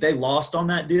 I think they lost on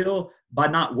that deal by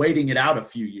not waiting it out a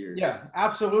few years. Yeah,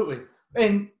 absolutely.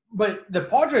 But the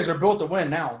Padres are built to win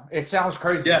now. It sounds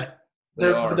crazy. Yeah.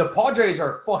 The Padres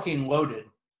are fucking loaded.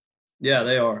 Yeah,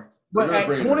 they are. But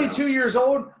at 22 years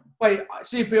old,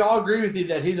 CP, I'll agree with you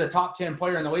that he's a top 10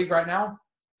 player in the league right now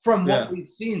from what we've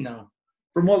seen, though.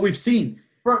 From what we've seen.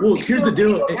 Here's the He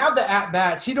deal. don't have the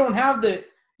at-bats. He don't have the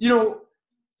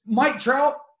Mike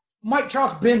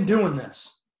Trout's been doing this.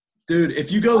 Dude,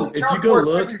 if you go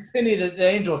look, every penny that the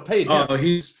Angels paid him. Oh,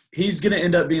 he's going to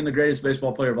end up being the greatest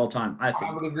baseball player of all time, I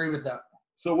think. I would agree with that.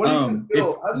 So what do you guys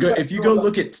feel? If you go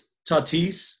look at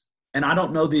Tatis, and I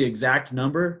don't know the exact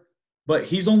number, but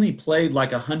he's only played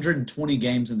like 120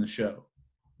 games in the show.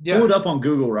 Yeah. Pull it up on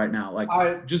Google right now.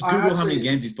 Just Google how many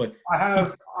games he's played. I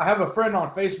have a friend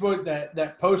on Facebook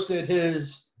that posted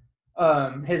his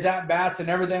at bats and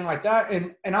everything like that.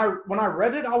 And when I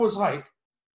read it, I was like,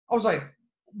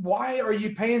 why are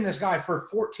you paying this guy for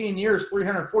 14 years,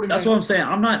 $340 million? That's what I'm saying.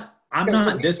 I'm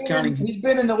not discounting. He's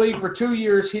been in the league for 2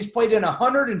 years. He's played in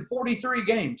 143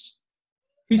 games.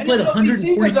 He's played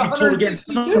 140 total games.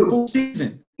 It's not a full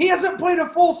season. He hasn't played a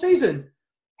full season.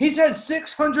 He's had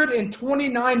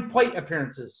 629 plate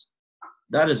appearances.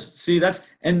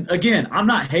 And again, I'm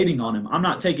not hating on him. I'm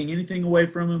not taking anything away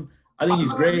from him. I think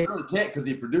he's great. Really can't because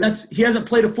he produced. He hasn't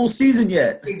played a full season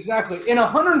yet. Exactly. In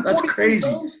 143 That's crazy.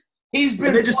 games, he's been.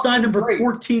 And they just signed him for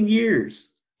 14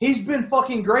 years. He's been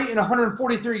fucking great in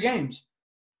 143 games.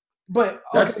 But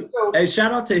hey,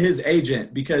 shout out to his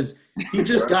agent because he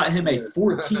just got him a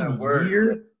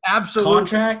 14-year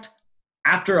contract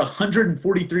after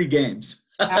 143 games.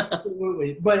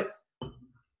 Absolutely. But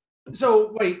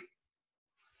so wait,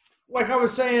 like I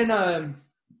was saying,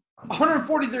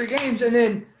 143 games, and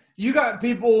then you got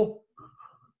people.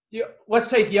 Let's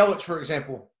take Yelich for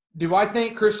example. Do I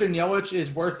think Christian Yelich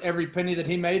is worth every penny that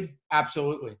he made?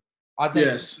 Absolutely. I think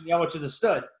Christian Yelich is a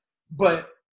stud. But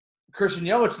Christian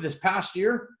Yelich this past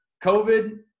year,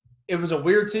 COVID, it was a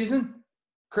weird season.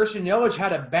 Christian Yelich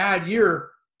had a bad year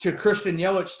to Christian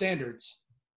Yelich standards.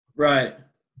 Right.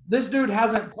 This dude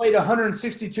hasn't played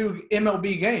 162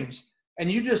 MLB games, and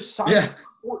you just signed him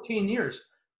for 14 years.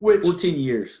 14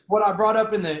 years. What I brought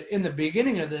up in the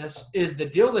beginning of this is the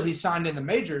deal that he signed in the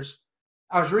majors.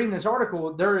 I was reading this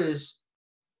article. There is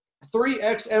 3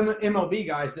 ex-MLB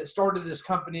guys that started this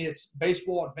company. It's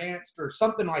Baseball Advanced or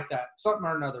something like that, something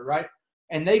or another, right?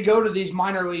 And they go to these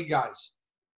minor league guys,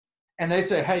 and they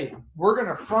say, hey, we're going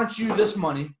to front you this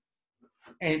money,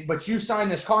 but you sign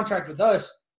this contract with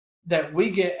us that we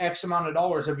get X amount of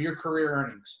dollars of your career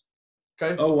earnings.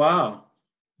 Okay? Oh, wow.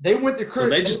 They went to So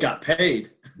they just got paid.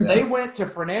 They went to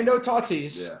Fernando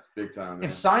Tatis big time, man.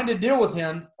 and signed a deal with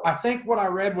him. I think what I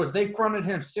read was they fronted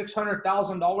him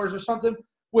 $600,000 or something,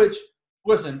 which,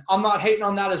 listen, I'm not hating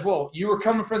on that as well. You were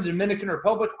coming from the Dominican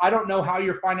Republic. I don't know how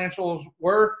your financials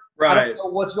were. Right. I don't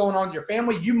know what's going on with your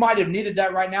family. You might have needed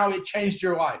that right now. It changed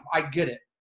your life. I get it.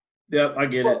 Yep, I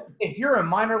get it. If you're a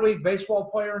minor league baseball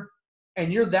player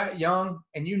and you're that young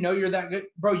and you know you're that good,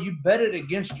 bro, you bet it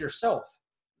against yourself.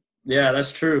 Yeah,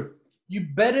 that's true. You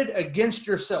bet it against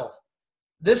yourself.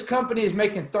 This company is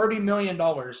making $30 million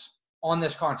on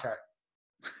this contract.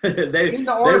 they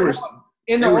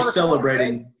were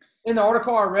celebrating. In the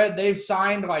article I read, they've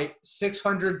signed like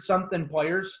 600-something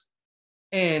players,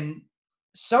 and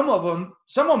some of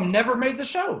them never made the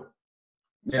show.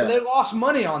 So they lost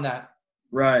money on that.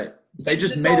 Right. They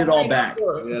just made it all back.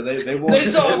 Yeah, they won. They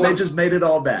just made it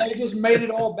all back. They just made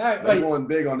it all back. They're going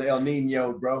big on the El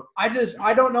Nino, bro. I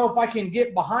don't know if I can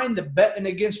get behind the betting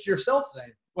against yourself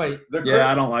thing. Wait. Yeah,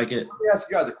 I don't like it. Let me ask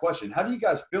you guys a question. How do you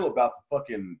guys feel about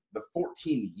the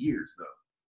 14 years, though?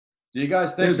 Do you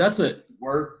guys think that's it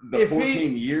worth the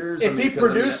 14 years? If he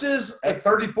produces at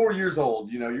 34 years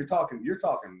old, you're talking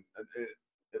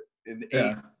an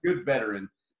age, good veteran.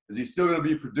 Is he still going to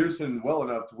be producing well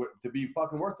enough to be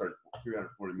fucking worth $340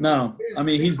 million? No, I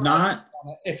mean he's not.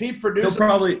 If he produces,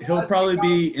 he'll probably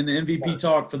be in the MVP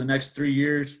talk for the next 3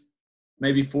 years,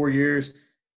 maybe 4 years.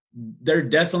 They're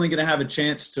definitely going to have a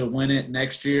chance to win it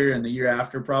next year and the year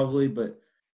after, probably. But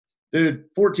dude,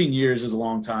 14 years is a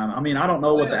long time. I mean, I don't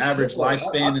know what the average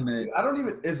lifespan in the. I don't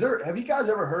even. Have you guys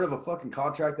ever heard of a fucking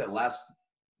contract that lasts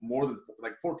more than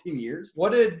like 14 years?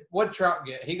 What did Trout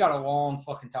get? He got a long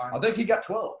fucking time. I think he got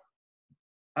 12.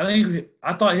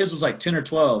 I thought his was like 10 or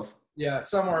 12. Yeah,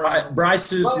 somewhere around.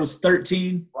 Bryce's was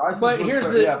 13. But here's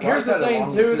the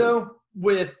thing too, though.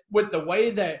 with the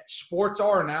way that sports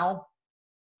are now,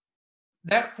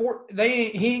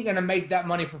 he ain't gonna make that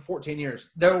money for 14 years.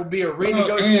 There will be a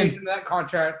renegotiation of that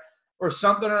contract or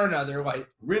something or another. Like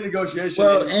renegotiation.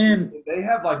 Well, and they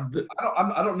have like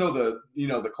I don't know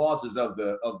the clauses of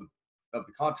the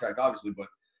contract, obviously, but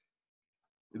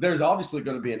there's obviously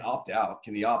going to be an opt out.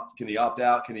 Can he opt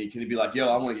out? Can he be like, yo,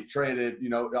 I want to get traded?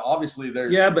 Obviously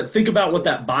there's. Yeah, but think about what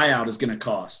that buyout is going to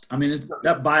cost. I mean,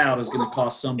 that buyout is going to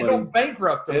cost somebody. It'll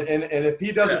bankrupt him. And if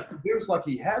he doesn't produce like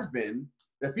he has been,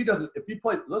 if he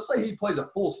plays, let's say he plays a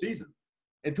full season,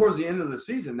 and towards the end of the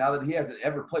season, now that he hasn't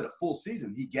ever played a full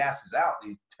season, he gasses out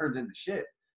and he turns into shit.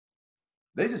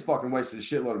 They just fucking wasted a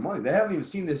shitload of money. They haven't even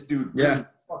seen this dude really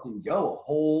fucking go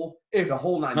the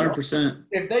whole 9 100%.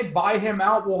 If they buy him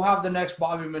out, we'll have the next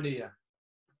Bobby Bonilla.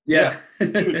 Yeah.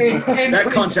 That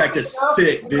contract is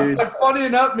sick, dude. Funny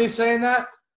enough, me saying that,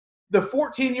 the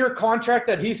 14-year contract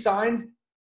that he signed,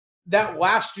 that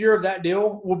last year of that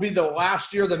deal will be the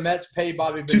last year the Mets pay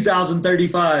Bobby Bonilla.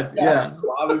 2035. Yeah.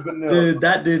 Dude,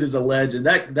 that dude is a legend.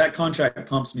 That contract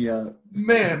pumps me up.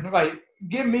 Man, like,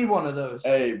 give me one of those.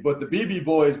 Hey, but the BB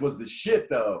Boys was the shit,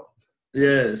 though.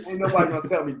 Yes. Ain't nobody gonna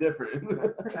tell me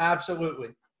different. Absolutely.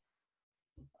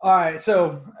 All right,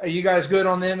 so are you guys good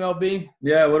on the MLB?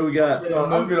 Yeah, what do we got?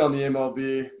 I'm good on the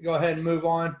MLB. Go ahead and move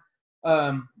on.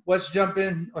 Let's jump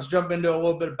into a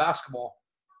little bit of basketball.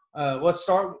 Let's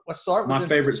start with my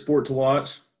favorite sport to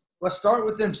watch. Let's start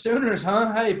with them Sooners,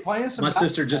 huh? Hey, playing some. My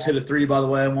sister just hit a 3, by the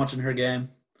way. I'm watching her game.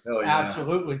 Hell yeah.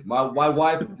 Absolutely. My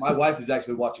wife is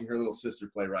actually watching her little sister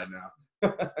play right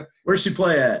now. Where's she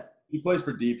play at? She plays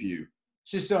for DPU.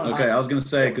 She's still okay. I was gonna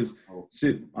say because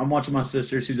I'm watching my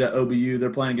sister. She's at OBU. They're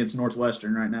playing against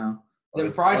Northwestern right now. Are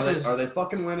they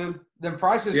fucking winning? Them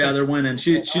prices. Yeah, they're winning.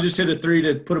 She just hit a 3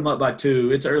 to put them up by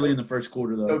 2. It's early in the first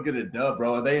quarter though. Go get a dub,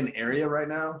 bro. Are they in area right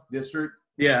now? District?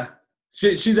 Yeah,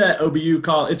 she's at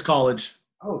OBU. It's college.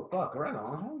 Oh fuck! Right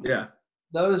on. Yeah.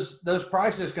 Those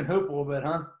prices can hoop a little bit,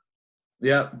 huh?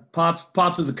 Yeah.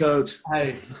 Pops is a coach.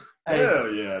 Hey.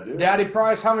 Hell yeah, dude. Daddy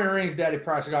Price. How many rings Daddy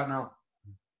Price got now?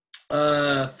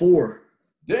 4.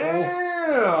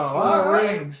 Damn. 4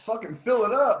 rings. Fucking fill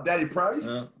it up, Daddy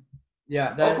Price.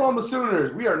 Yeah. Oklahoma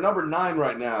Sooners. We are number 9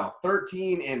 right now.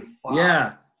 13-5.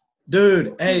 Yeah.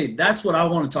 Dude, hey, that's what I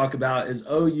want to talk about is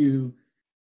OU.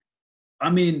 I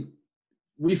mean,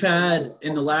 we've had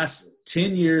in the last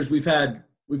 10 years, we've had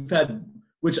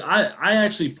which I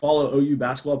actually follow OU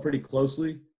basketball pretty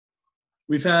closely.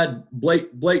 We've had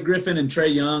Blake Griffin and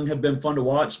Trae Young have been fun to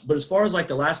watch. But as far as like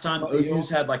the last time OU's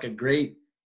had like a great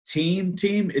team,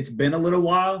 it's been a little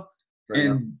while. Right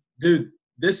and dude,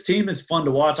 this team is fun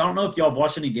to watch. I don't know if y'all have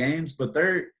watched any games, but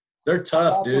they're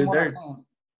tough, dude.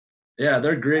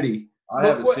 They're gritty. I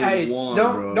haven't seen one.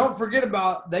 Don't forget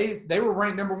about they were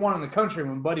ranked number 1 in the country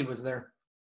when Buddy was there.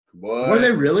 What? Were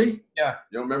they really? Yeah.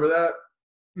 You don't remember that?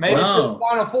 Made it to the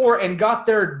Final Four and got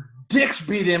their dicks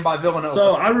beat in by Villanova.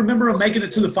 So I remember them making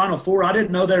it to the Final Four. I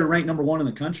didn't know they were ranked number 1 in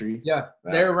the country. Yeah,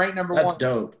 they were ranked number 1. That's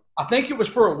dope. I think it was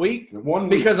for a week. 1 week.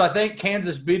 Because I think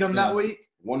Kansas beat them that week.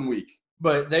 1 week.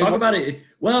 But they talk about it.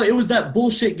 Well, it was that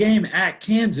bullshit game at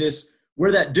Kansas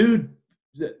where that dude.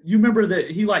 You remember that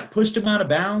he like pushed him out of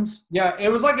bounds? Yeah, it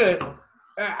was like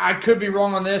I could be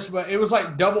wrong on this, but it was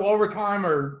like double overtime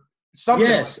or something.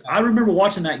 Yes, like I remember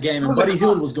watching that game, and Buddy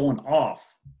Hield was going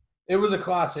off. It was a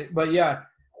classic, but yeah,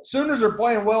 Sooners are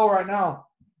playing well right now.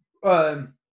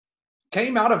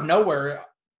 Came out of nowhere.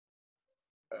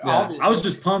 Yeah, I was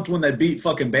just pumped when they beat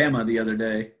fucking Bama the other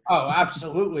day. Oh,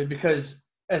 absolutely, because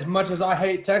as much as I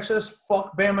hate Texas,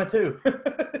 fuck Bama too.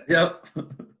 Yep.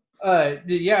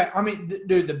 Yeah, I mean,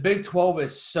 dude, the Big 12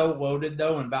 is so loaded,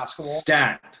 though, in basketball.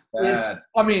 Stacked.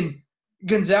 I mean,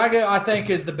 Gonzaga, I think,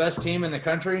 is the best team in the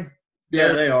country.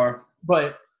 Yeah, they are.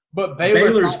 But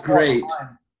Baylor's great.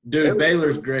 Dude,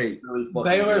 Baylor's great.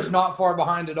 Baylor's not far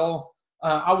behind at all.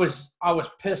 I was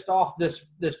pissed off this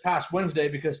past Wednesday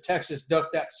because Texas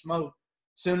ducked that smoke.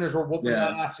 Sooners were whooping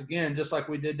that ass again, just like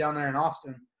we did down there in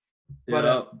Austin.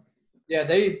 But yeah,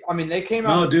 they came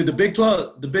out. No, dude, the Big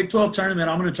 12 tournament,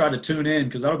 I'm gonna try to tune in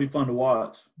because that'll be fun to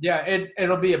watch. Yeah,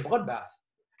 it'll be a bloodbath.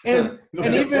 And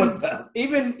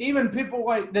even people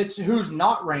like who's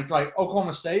not ranked, like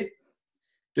Oklahoma State.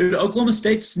 Dude, Oklahoma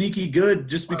State's sneaky good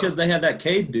just because they have that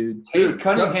Cade dude. Dude,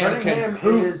 Cunningham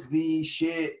is the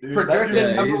shit, dude.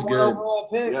 Projected number he's 1 good. overall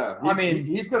pick. Yeah,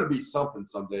 he's going to be something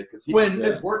someday because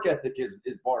his work ethic is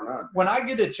bar none. When I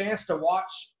get a chance to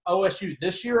watch OSU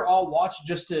this year, I'll watch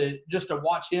just to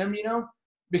watch him,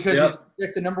 because he's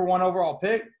projected number 1 overall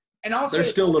pick. And also, they're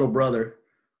still little brother.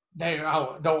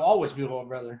 They'll always be little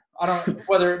brother. I don't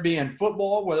whether it be in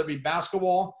football, whether it be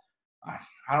basketball.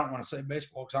 I don't want to say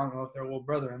baseball because I don't know if they're a little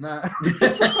brother in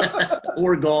that.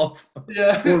 Or golf.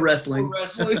 Yeah. Or wrestling.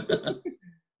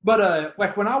 But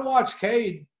like when I watch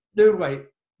Cade, dude, wait,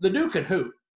 the dude can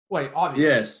hoop. Wait, obviously.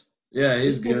 Yes. Yeah,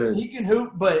 he's good. He can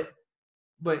hoop, but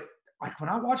like when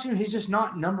I watch him, he's just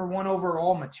not number one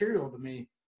overall material to me.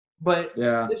 But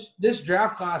yeah, this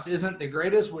draft class isn't the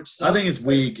greatest, which sucks. I think it's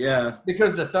weak. Yeah,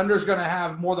 because the Thunder's going to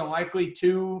have more than likely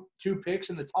two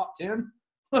picks in the top 10.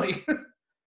 Like,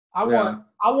 I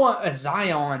want a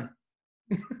Zion.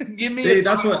 Give me. See,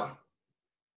 that's what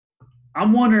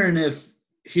I'm wondering if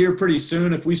here pretty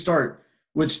soon if we start,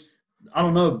 which I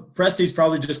don't know, Presti's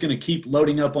probably just going to keep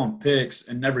loading up on picks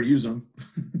and never use them.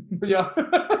 Yeah.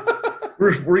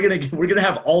 We're gonna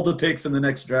have all the picks in the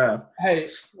next draft. Hey,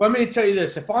 let me tell you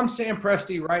this: if I'm Sam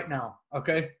Presti right now,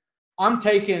 okay, I'm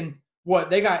taking what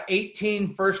they got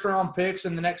 18 first-round picks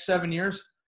in the next 7 years.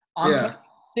 I'm taking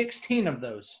 16 of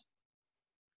those,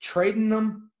 trading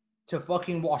them to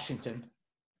fucking Washington.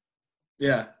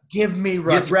 Yeah, give me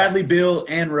Russ. Get Bradley back. Beal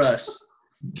and Russ.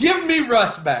 Give me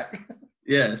Russ back.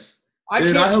 Yes,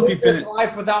 dude, I hope he finishes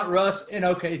life without Russ in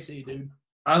OKC, dude.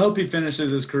 I hope he finishes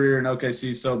his career in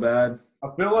OKC so bad. I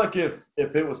feel like if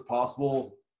it was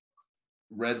possible,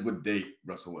 Red would date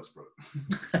Russell Westbrook.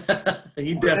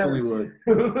 He definitely would.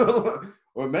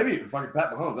 Or maybe fucking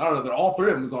Pat Mahomes. I don't know. They're all three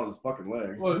of them is on his fucking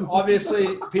leg. Well,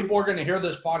 obviously, people are going to hear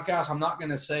this podcast. I'm not going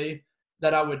to say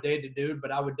that I would date a dude,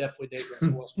 but I would definitely date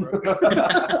Russell Westbrook.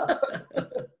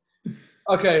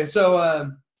 Okay,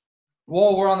 so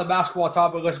while we're on the basketball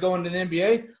topic, let's go into the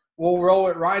NBA. We'll roll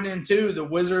it right into the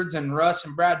Wizards and Russ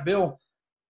and Brad Beal.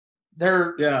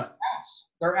 They're ass.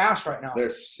 They're ass right now.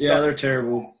 They're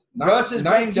terrible. Russ is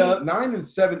banged up.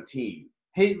 9-17.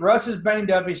 Russ is banged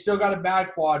up. He's still got a bad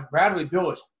quad. Bradley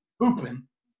Beal is hooping.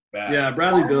 Bad. Yeah,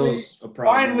 Bradley Beal's a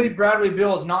problem. Finally, Bradley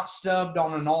Beal is not stubbed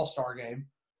on an All-Star game.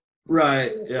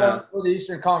 Right. Yeah. For the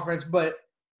Eastern Conference, but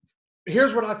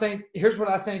here's what I think. Here's what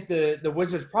I think the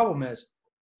Wizards' problem is.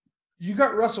 You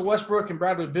got Russell Westbrook and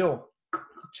Bradley Beal,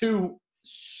 two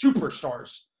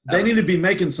superstars. They need to be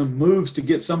making some moves to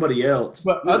get somebody else.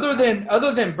 But other than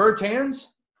Bertans,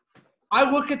 I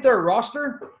look at their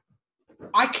roster.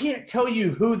 I can't tell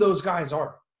you who those guys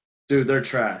are. Dude, they're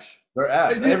trash. They're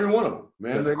ass. Every one of them,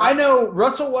 man. I know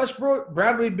Russell Westbrook,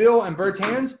 Bradley Beal, and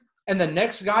Bertans, and the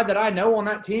next guy that I know on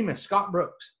that team is Scott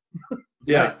Brooks.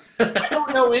 Yeah. I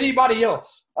don't know anybody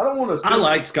else. I don't want to. I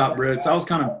like Scott Brooks. I was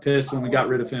kind of pissed when we got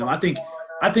rid of him. I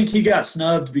think he got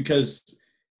snubbed because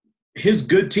his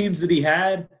good teams that he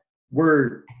had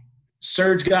were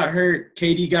Serge got hurt,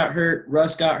 KD got hurt,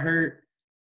 Russ got hurt.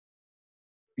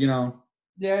 You know,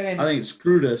 yeah, I think it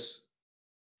screwed us.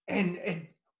 And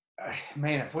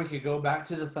man, if we could go back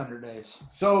to the Thunder days.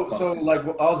 So like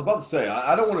I was about to say,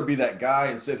 I don't want to be that guy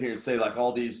and sit here and say like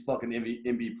all these fucking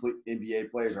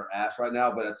NBA players are ass right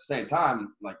now, but at the same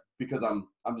time, like because I'm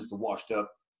just a washed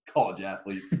up college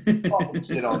athlete talking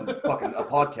shit on fucking a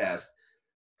podcast.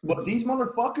 But these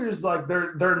motherfuckers, like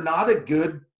they're not a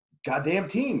good goddamn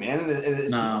team, man.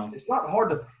 And it's not hard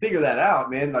to figure that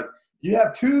out, man. Like you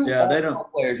have two all-star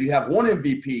players, you have one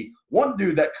MVP, one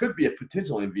dude that could be a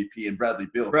potential MVP in Bradley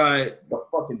Beal. Right. A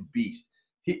fucking beast.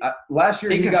 He last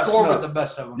year he got score snubbed. with the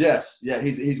best of them. Yes, yeah,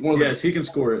 he's one of the Yes, he can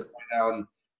score it. right now.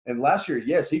 And last year,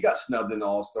 yes, he got snubbed in the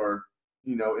All-Star,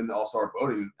 in the All-Star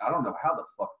voting. I don't know how the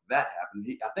fuck that happened.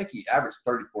 I think he averaged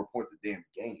 34 points a damn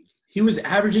game. He was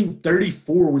averaging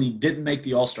 34 when he didn't make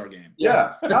the All-Star game.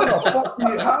 Yeah. How the fuck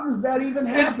how does that even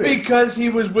happen? It's because he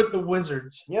was with the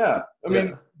Wizards. Yeah. I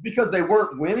mean, because they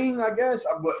weren't winning, I guess.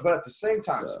 But at the same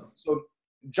time, so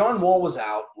John Wall was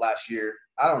out last year.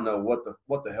 I don't know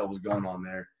what the hell was going on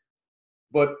there.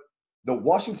 But the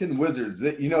Washington Wizards,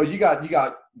 you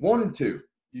got 1 and 2.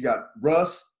 You got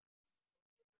Russ,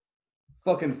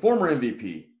 fucking former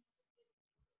MVP.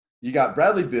 You got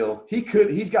Bradley Beal.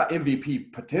 He's got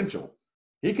MVP potential.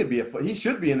 He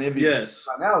should be in the MVP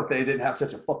right now if they didn't have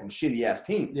such a fucking shitty ass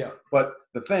team. Yeah. But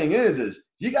the thing is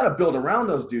you got to build around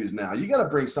those dudes now. You got to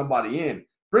bring somebody in.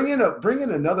 Bring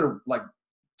in another like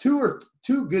two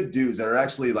good dudes that are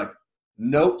actually like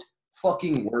note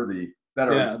fucking worthy.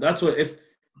 That's what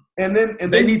And then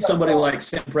they need somebody like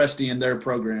Sam Presti in their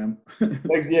program.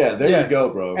 Yeah, there you go,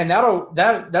 bro. And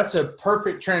that's a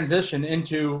perfect transition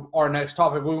into our next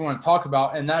topic we want to talk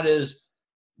about, and that is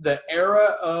the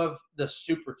era of the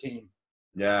super team.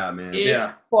 Yeah, man. It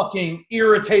fucking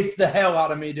irritates the hell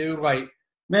out of me, dude. Like,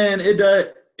 man,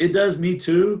 it does me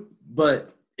too.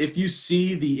 But if you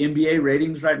see the NBA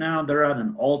ratings right now, they're at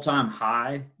an all-time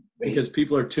high because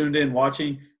people are tuned in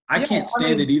watching. I can't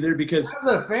stand it either because as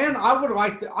a fan, I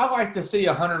like to see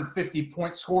 150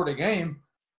 points scored a game.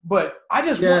 But I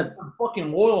just want some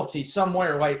fucking loyalty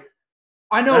somewhere. Like,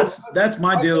 I know that's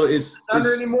my deal. Is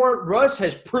anymore? Russ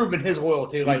has proven his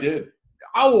loyalty. Like, he did.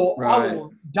 I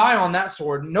will die on that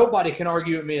sword. Nobody can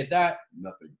argue with me at that.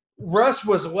 Nothing. Russ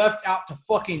was left out to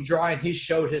fucking dry, and he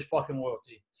showed his fucking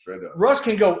loyalty. Straight up. Russ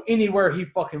can go anywhere he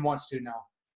fucking wants to now.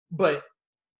 But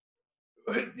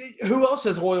who else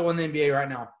is loyal in the NBA right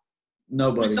now?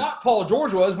 Nobody. We thought Paul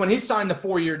George was when he signed the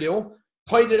 4-year deal.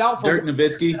 Played it out for Dirk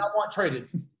Nowitzki. I want traded.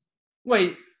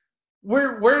 Wait,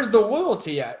 where's the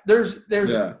loyalty at? There's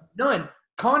none.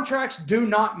 Contracts do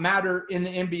not matter in the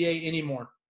NBA anymore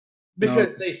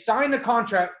because they sign the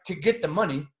contract to get the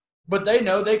money, but they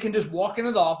know they can just walk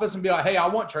into the office and be like, "Hey, I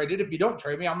want traded. If you don't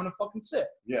trade me, I'm gonna fucking sit."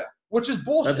 Yeah, which is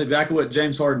bullshit. That's exactly what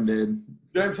James Harden did.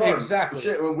 James Harden, exactly.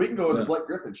 Shit, well, we can go into Blake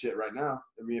Griffin shit right now.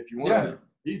 I mean, if you want to,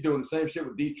 he's doing the same shit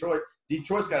with Detroit.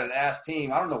 Detroit's got an ass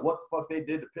team. I don't know what the fuck they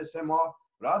did to piss him off.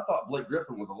 But I thought Blake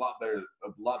Griffin was a lot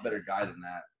better guy than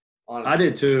that. Honestly. I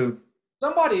did too.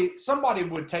 Somebody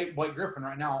would take Blake Griffin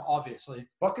right now, obviously.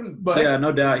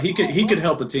 No doubt. He could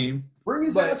help a team. Bring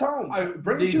his ass home.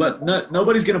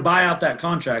 Nobody's gonna buy out that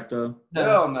contract though.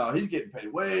 Hell no, he's getting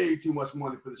paid way too much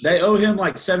money for the shit. They owe him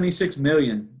like $76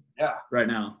 million. Yeah. Right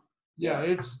now. Yeah,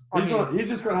 he's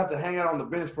just gonna have to hang out on the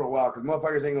bench for a while because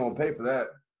motherfuckers ain't gonna pay for that.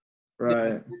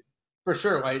 Right. For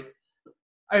sure. Like,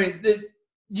 I mean,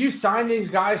 you sign these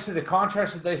guys to the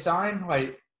contracts that they sign.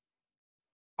 Like,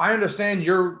 I understand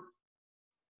you're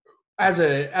as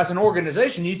an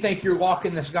organization, you think you're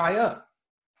locking this guy up,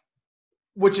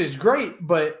 which is great,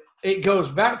 but it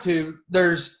goes back to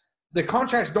the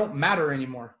contracts don't matter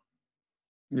anymore.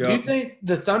 Yep. Do you think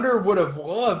the Thunder would have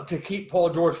loved to keep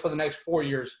Paul George for the next 4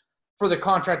 years for the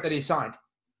contract that he signed?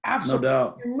 Absolutely. No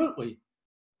doubt. Absolutely.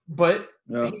 But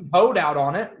he bowed out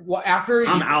on it. Well,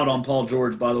 I'm out on Paul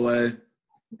George, by the way.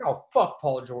 Oh, fuck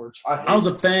Paul George. I was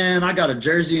a fan. I got a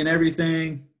jersey and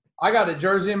everything. I got a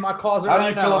jersey in my closet right now. How do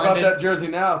you feel about that jersey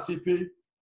now, CP?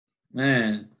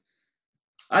 Man,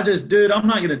 dude, I'm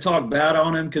not going to talk bad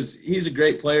on him because he's a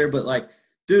great player, but, like,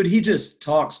 dude, he just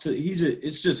talks to –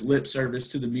 it's just lip service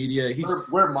to the media.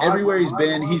 Everywhere he's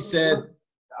been, he said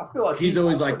 – I feel like he's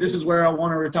always like, this is where I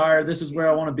want to retire. This is where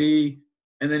I want to be.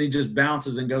 And then he just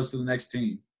bounces and goes to the next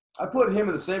team. I put him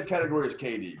in the same category as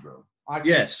KD, bro.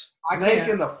 Yes. Snake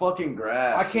in the fucking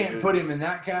grass. I can't put him in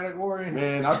that category.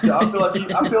 Man, I feel like he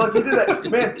did that.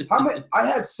 Man, I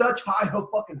had such high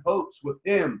fucking hopes with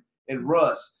him and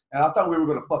Russ, and I thought we were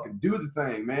gonna fucking do the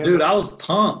thing, man. Dude, I was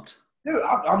pumped. Dude,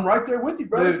 I'm right there with you,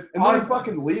 brother. Dude, and then he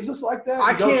fucking leaves us like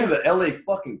that. He goes to the LA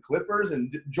fucking Clippers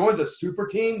and joins a super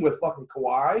team with fucking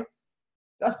Kawhi.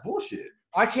 That's bullshit.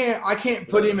 I can't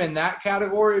put him in that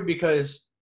category because,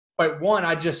 like, one,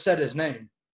 I just said his name.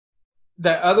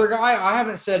 That other guy, I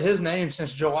haven't said his name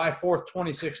since July 4th,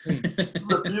 2016.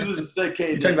 Refuses to say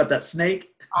KD. You talking about that snake?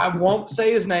 I won't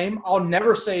say his name. I'll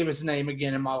never say his name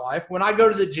again in my life. When I go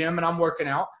to the gym and I'm working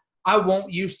out, I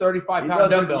won't use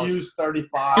 35-pound dumbbells. Use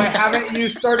 35. I haven't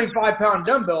used 35-pound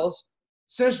dumbbells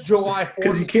since July 4th.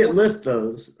 Because you can't lift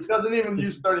those. He doesn't even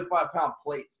use 35-pound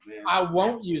plates, man. I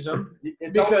won't use them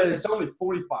it's only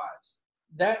 45s.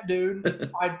 That dude,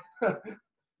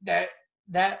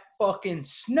 that fucking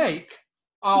snake,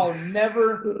 I'll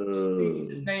never speak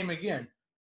his name again.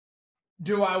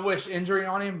 Do I wish injury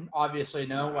on him? Obviously,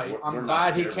 no. Like, I'm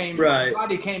glad he came. Right. I'm glad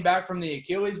he came back from the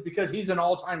Achilles because he's an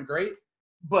all-time great.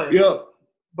 But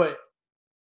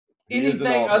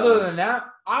anything other than that,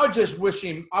 I just wish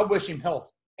him. I wish him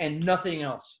health and nothing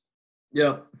else.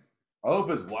 Yep. I hope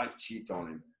his wife cheats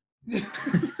on him.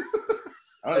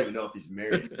 I don't even know if he's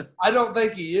married. I don't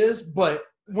think he is, but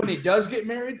when he does get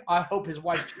married, I hope his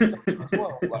wife cheats on him as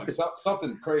well. Like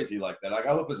something crazy like that. Like,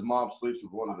 I hope his mom sleeps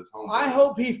with one of his homies. I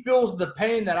hope he feels the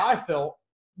pain that I felt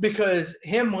because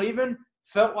him leaving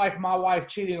felt like my wife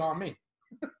cheating on me.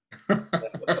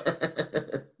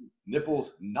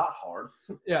 Nipples not hard.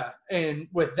 Yeah, and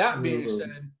with that being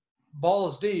said,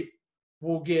 balls deep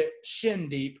will get shin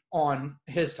deep on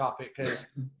his topic because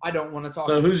I don't want to talk.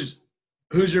 So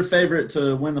who's your favorite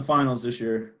to win the finals this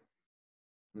year?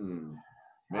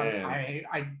 Man,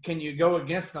 can you go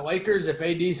against the Lakers if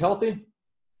AD's healthy?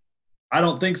 I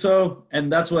don't think so,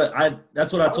 and that's what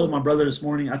I told my brother this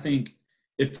morning. I think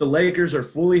if the Lakers are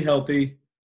fully healthy,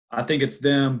 I think it's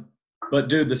them. But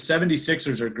dude, the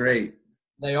 76ers are great.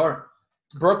 They are.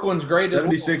 Brooklyn's great.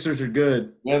 76ers are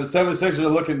good. Yeah, the 76ers are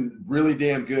looking really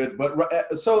damn good. But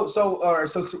so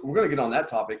we're gonna get on that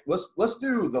topic. Let's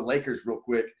do the Lakers real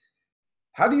quick.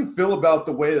 How do you feel about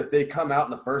the way that they come out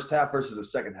in the first half versus the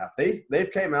second half?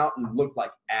 They've came out and looked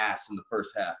like ass in the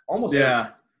first half, almost.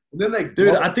 Yeah. And then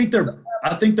I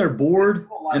think they're bored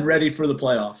and ready for the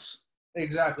playoffs.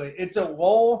 Exactly. It's a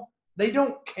lull. They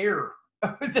don't care.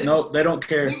 No, they don't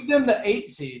care. Give them the 8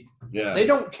 seed. Yeah. They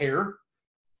don't care.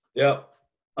 Yep.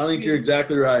 I think you're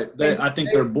exactly right. I think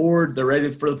they're bored. They're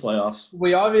ready for the playoffs.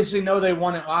 We obviously know they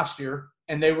won it last year,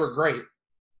 and they were great.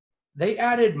 They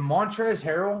added Montrezl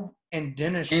Harrell and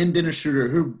Dennis Schroeder,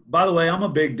 who, by the way, I'm a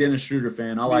big Dennis Schroeder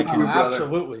fan. I like him.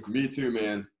 Absolutely. Me too,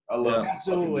 man. I love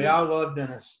Absolutely. I love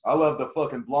Dennis. I love the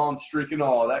fucking blonde streak and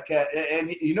all. That cat. And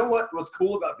you know what's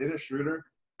cool about Dennis Schroeder?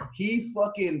 He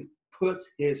fucking puts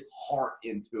his heart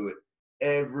into it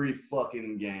every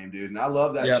fucking game, dude. And I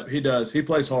love that. Yep, he does. He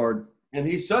plays hard. And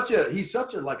he's such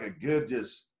a like a good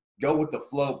just go with the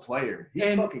flow player. He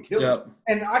fucking kills it.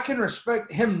 And I can respect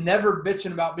him never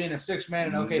bitching about being a 6 man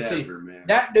in OKC. Never, man.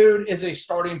 That dude is a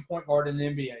starting point guard in the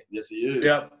NBA. Yes, he is.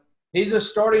 Yep. He's a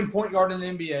starting point guard in the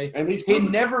NBA. And he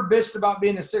never bitched about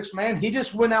being a 6 man. He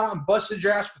just went out and busted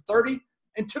your ass for 30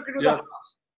 and took it to the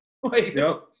house. Like,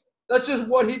 that's just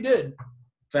what he did.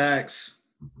 Facts.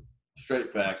 Straight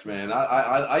facts, man.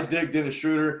 I dig Dennis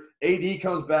Schroeder. AD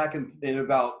comes back in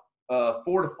about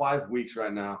 4 to 5 weeks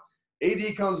right now.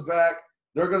 AD comes back.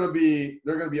 They're gonna be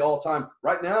all time.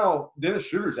 Right now, Dennis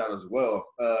Schroeder's out as well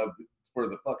for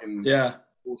the fucking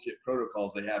bullshit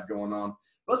protocols they have going on.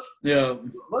 Let's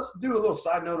do a little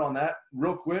side note on that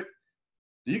real quick.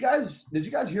 Did you guys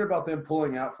hear about them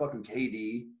pulling out fucking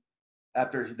KD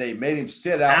after they made him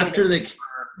sit out? After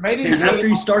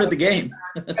he started the game.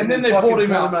 And then they pulled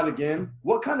him out again.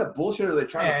 What kind of bullshit are they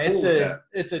trying to pull with that?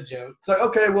 It's a joke. It's like,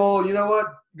 okay, well, you know what?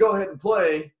 Go ahead and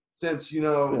play since,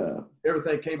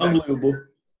 everything came back. Unbelievable.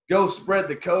 Go spread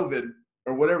the COVID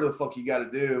or whatever the fuck you got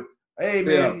to do. Hey,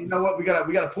 man, you know what? We got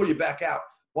to pull you back out.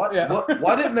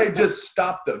 Why didn't they just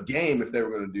stop the game if they were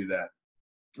going to do that?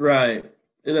 Right.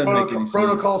 It doesn't make any sense.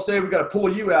 Protocol say we got to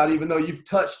pull you out even though you've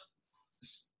touched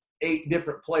 8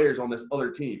 different players on this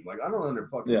other team. Like, I don't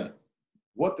understand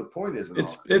what the point is.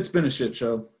 It's been a shit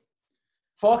show.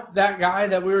 Fuck that guy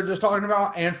that we were just talking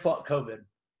about, and fuck COVID.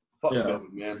 Fuck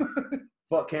COVID, man.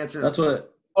 Fuck cancer. That's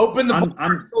what. Open the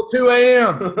until 2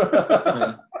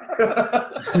 a.m.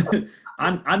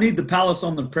 I need the Palace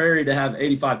on the Prairie to have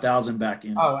 85,000 back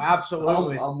in. Oh,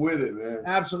 absolutely. I'm with it, man.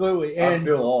 Absolutely. And I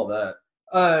feel all that.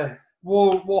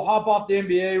 We'll hop off the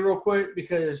NBA real quick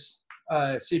because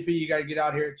CP, you got to get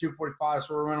out here at 2:45,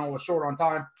 so we're running short on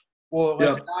time. Well,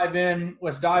 let's dive in.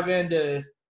 Let's dive into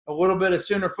a little bit of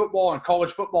Sooner football and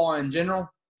college football in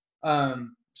general.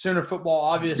 Sooner football,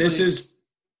 obviously. This is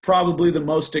probably the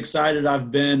most excited I've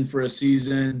been for a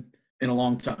season in a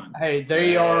long time. Hey,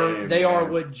 they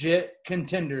are legit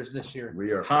contenders this year. We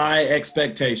are high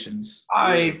expectations.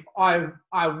 I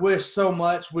wish so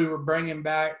much we were bringing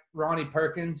back Ronnie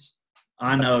Perkins.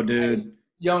 I know, dude.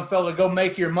 Young fella, go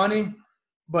make your money.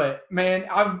 But man,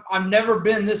 I've never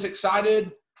been this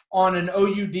excited on an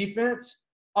OU defense.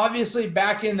 Obviously,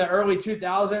 back in the early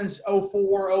 2000s,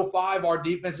 04, 05, our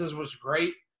defenses was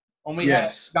great. When we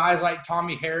had guys like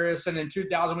Tommy Harris, and in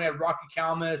 2000 we had Rocky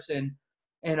Kalmus and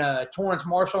Torrance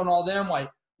Marshall and all them. Like,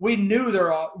 we knew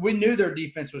their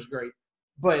defense was great,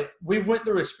 but we went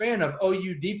through a span of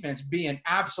OU defense being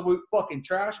absolute fucking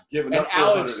trash. Giving up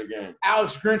 400 a game.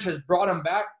 Alex Grinch has brought them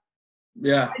back.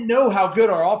 Yeah, I know how good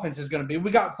our offense is going to be.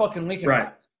 We got fucking Lincoln.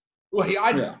 Right.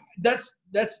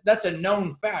 That's a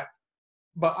known fact.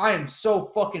 But I am so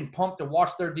fucking pumped to watch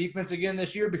their defense again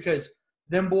this year because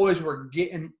them boys were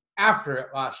getting after it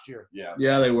last year.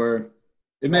 Yeah, they were.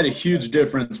 It made a huge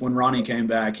difference when Ronnie came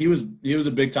back. He was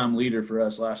a big time leader for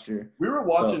us last year. We were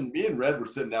watching. Me and Red were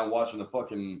sitting down watching the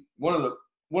fucking one of the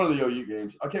OU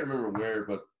games. I can't remember where,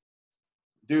 but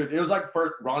dude, it was like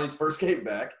Ronnie's first game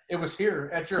back. It was here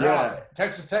at your house,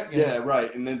 Texas Tech game. Yeah,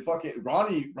 right. And then fucking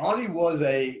Ronnie was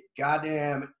a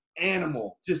goddamn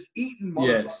animal, just eating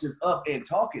motherfuckers up and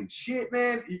talking shit,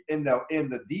 man. In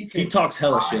the defense, he talks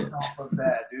hella shit. Off of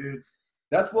that, dude.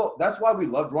 That's why we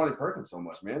loved Ronnie Perkins so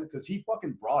much, man, because he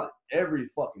fucking brought it every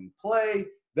fucking play.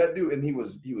 That dude, and he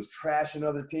was trashing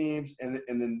other teams, and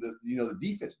then the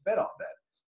defense fed off that.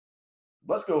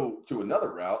 Let's go to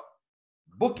another route.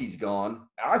 Bookie's gone.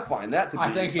 I find that to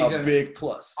be a big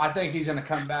plus. I think he's going to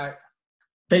come back.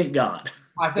 Thank God.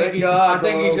 I think he's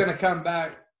going to come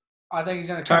back. I think he's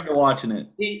going to come back. Tired of watching it.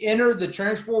 He entered the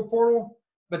transfer portal,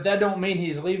 but that don't mean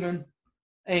he's leaving.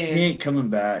 And he ain't coming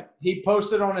back. He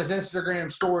posted on his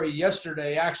Instagram story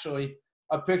yesterday, actually,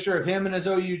 a picture of him in his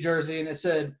OU jersey, and it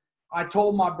said, "I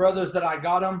told my brothers that I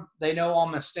got him. They know I'm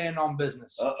going to stand on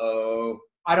business." Uh-oh.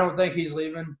 I don't think he's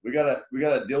leaving. We gotta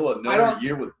deal another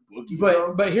year with Bookie.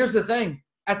 But here's the thing: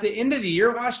 at the end of the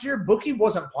year last year, Bookie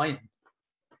wasn't playing.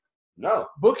 No,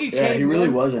 Bookie came. He really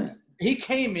wasn't. He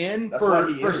came in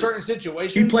for certain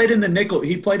situations. He played in the nickel.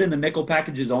 He played in the nickel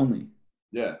packages only.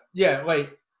 Yeah. Yeah,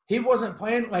 like he wasn't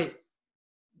playing. Like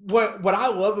what I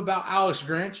love about Alex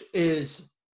Grinch is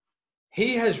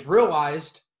he has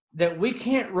realized that we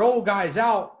can't roll guys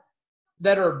out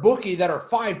that are bookie that are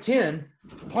 5'10"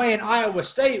 playing Iowa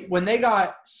State when they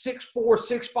got 6'4",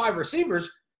 6'5" receivers.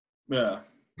 Yeah.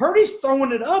 Purdy's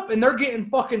throwing it up and they're getting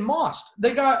fucking mossed.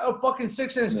 They got a fucking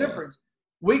 6-inch difference.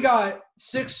 We got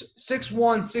 6'1",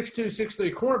 6'2",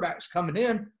 6'3" cornerbacks coming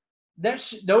in.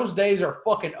 Those days are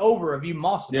fucking over of you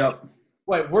mossing. Yep.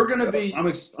 Wait, we're gonna be. I'm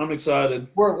excited.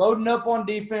 We're loading up on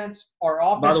defense. Our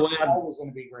offense By the way, is always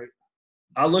going to be great.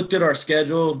 I looked at our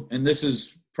schedule, and this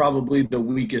is probably the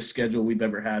weakest schedule we've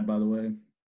ever had, by the way.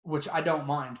 Which I don't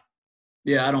mind.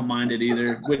 Yeah, I don't mind it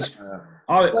either. Which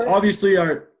obviously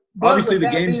the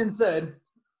games.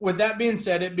 With that being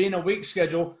said, it being a weak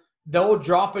schedule, they'll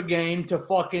drop a game to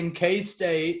fucking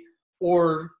K-State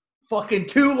or fucking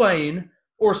Tulane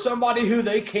or somebody who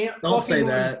they can't Don't fucking say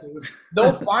that.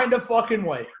 They'll find a fucking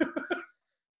way.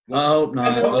 I hope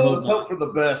not. Let's hope for the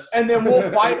best. And then we'll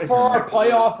fight for our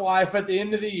playoff life at the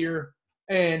end of the year.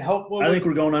 And hopefully I think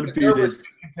we're going undefeated.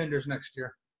 Contenders next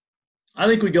year. I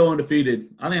think we go undefeated.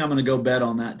 I think I'm going to go bet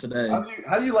on that today.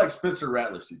 How do you like Spencer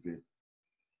Rattler, CP?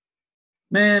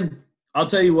 Man, I'll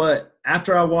tell you what.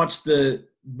 After I watched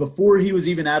before he was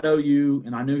even at OU,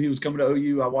 and I knew he was coming to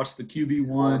OU, I watched the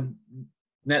QB1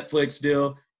 Netflix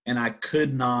deal, and I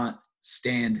could not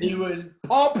stand him. He was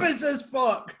pompous as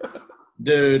fuck.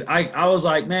 Dude, I was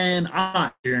like, man, I'm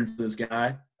not cheering for this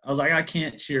guy. I was like, I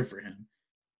can't cheer for him.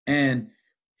 And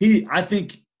I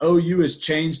think OU has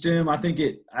changed him. I think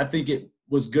it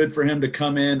was good for him to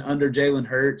come in under Jalen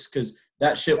Hurts because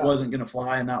that shit wasn't going to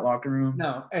fly in that locker room.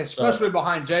 No, especially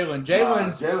behind Jalen.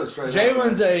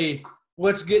 Jalen's a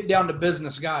let's get down to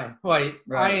business guy. Like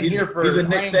right. I ain't here for he's a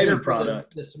Nick Saban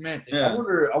product. The semantics. Yeah. I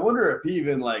wonder if he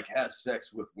even like has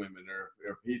sex with women, or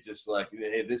if he's just like,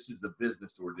 hey, this is the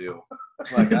business ordeal.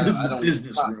 Like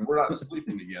we're not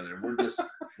sleeping together.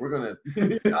 We're gonna.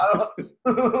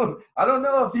 I don't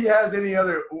know if he has any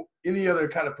other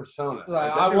kind of persona.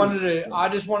 Like, I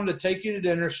just wanted to take you to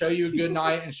dinner, show you a good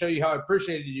night, and show you how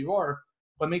appreciated you are.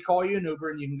 Let me call you an Uber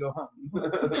and you can go home.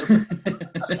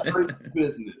 Straight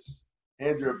business.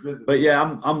 Hands are a business. But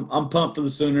yeah, I'm pumped for the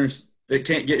Sooners. They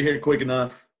can't get here quick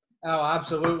enough. Oh,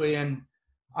 absolutely. And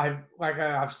I've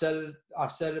said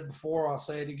it before. I'll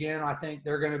say it again. I think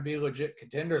they're going to be legit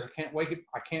contenders.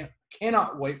 I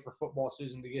cannot wait for football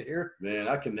season to get here. Man,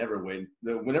 I can never wait.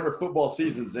 Whenever football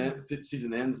season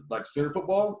ends, like Sooner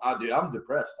football, I'm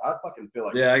depressed. I fucking feel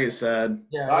like I get sad.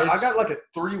 Yeah, I got like a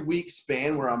 3-week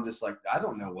span where I'm just like, I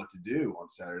don't know what to do on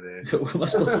Saturday. What am I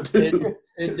supposed to do?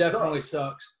 It definitely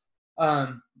sucks.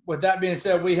 With that being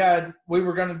said, we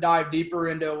were going to dive deeper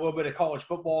into a little bit of college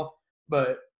football,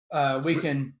 but we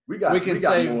can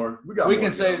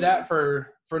save that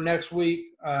for next week.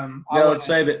 Let's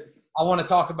save it. I want to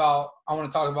talk about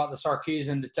the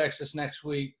Sarkisian to Texas next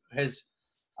week.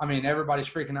 Everybody's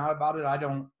freaking out about it. I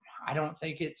don't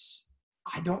think it's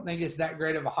that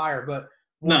great of a hire, but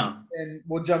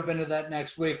we'll jump into that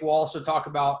next week. We'll also talk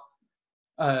about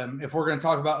if we're going to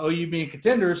talk about OU being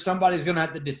contenders, somebody's going to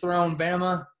have to dethrone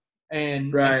Bama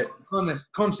and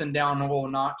Clemson down a little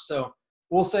notch. So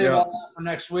we'll save all that for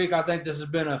next week. I think this has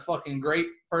been a fucking great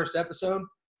first episode.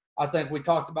 I think we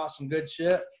talked about some good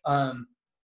shit. I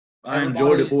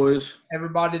enjoyed it, boys.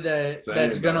 Everybody that's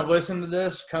going to listen to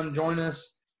this, come join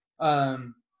us.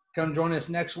 Come join us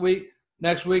next week.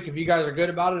 Next week, if you guys are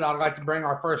good about it, I'd like to bring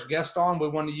our first guest on. We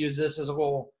want to use this as a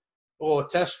little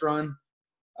test run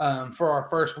for our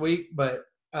first week, but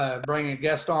bring a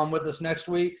guest on with us next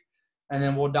week, and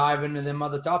then we'll dive into them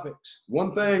other topics.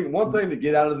 One thing to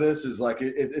get out of this is like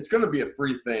it's going to be a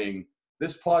free thing.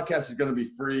 This podcast is going to be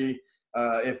free.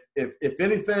 If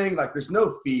anything, like there's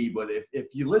no fee, but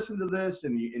if you listen to this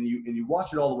and you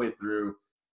watch it all the way through,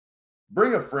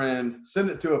 bring a friend,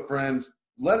 send it to a friend.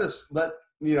 Let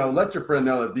your friend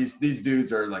know that these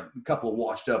dudes are like a couple of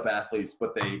washed up athletes,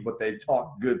 but they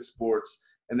talk good sports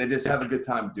and they just have a good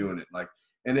time doing it. Like,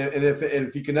 and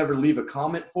if you can ever leave a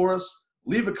comment for us,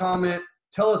 leave a comment,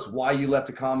 tell us why you left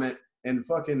a comment, and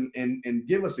and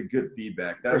give us a good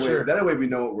feedback. That way we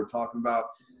know what we're talking about.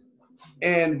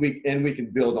 And we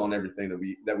can build on everything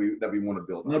that we want to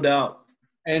build on. No doubt.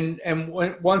 And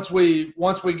once we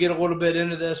get a little bit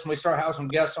into this and we start having some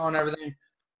guests on everything,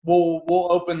 we'll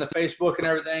open the Facebook and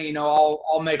everything.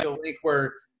 I'll make a link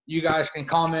where you guys can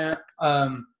comment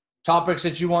topics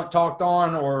that you want talked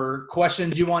on or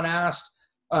questions you want asked.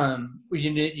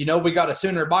 We got a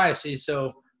Sooner biases, so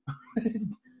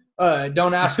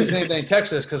don't ask us anything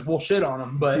Texas because we'll shit on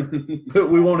them. But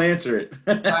we won't answer it.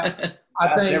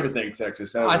 Ask everything,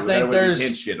 Texas. I think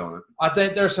there's shit on it. I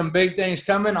think there's some big things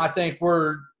coming. I think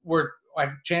we're like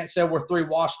Chance said, we're 3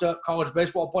 washed up college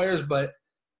baseball players, but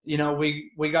you know,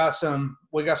 we got some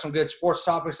good sports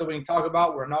topics that we can talk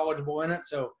about. We're knowledgeable in it.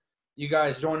 So you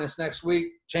guys join us next week.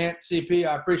 Chance, CP,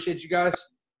 I appreciate you guys.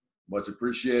 Much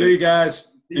appreciated. See you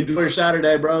guys. Enjoy your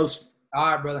Saturday, bros. All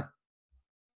right, brother.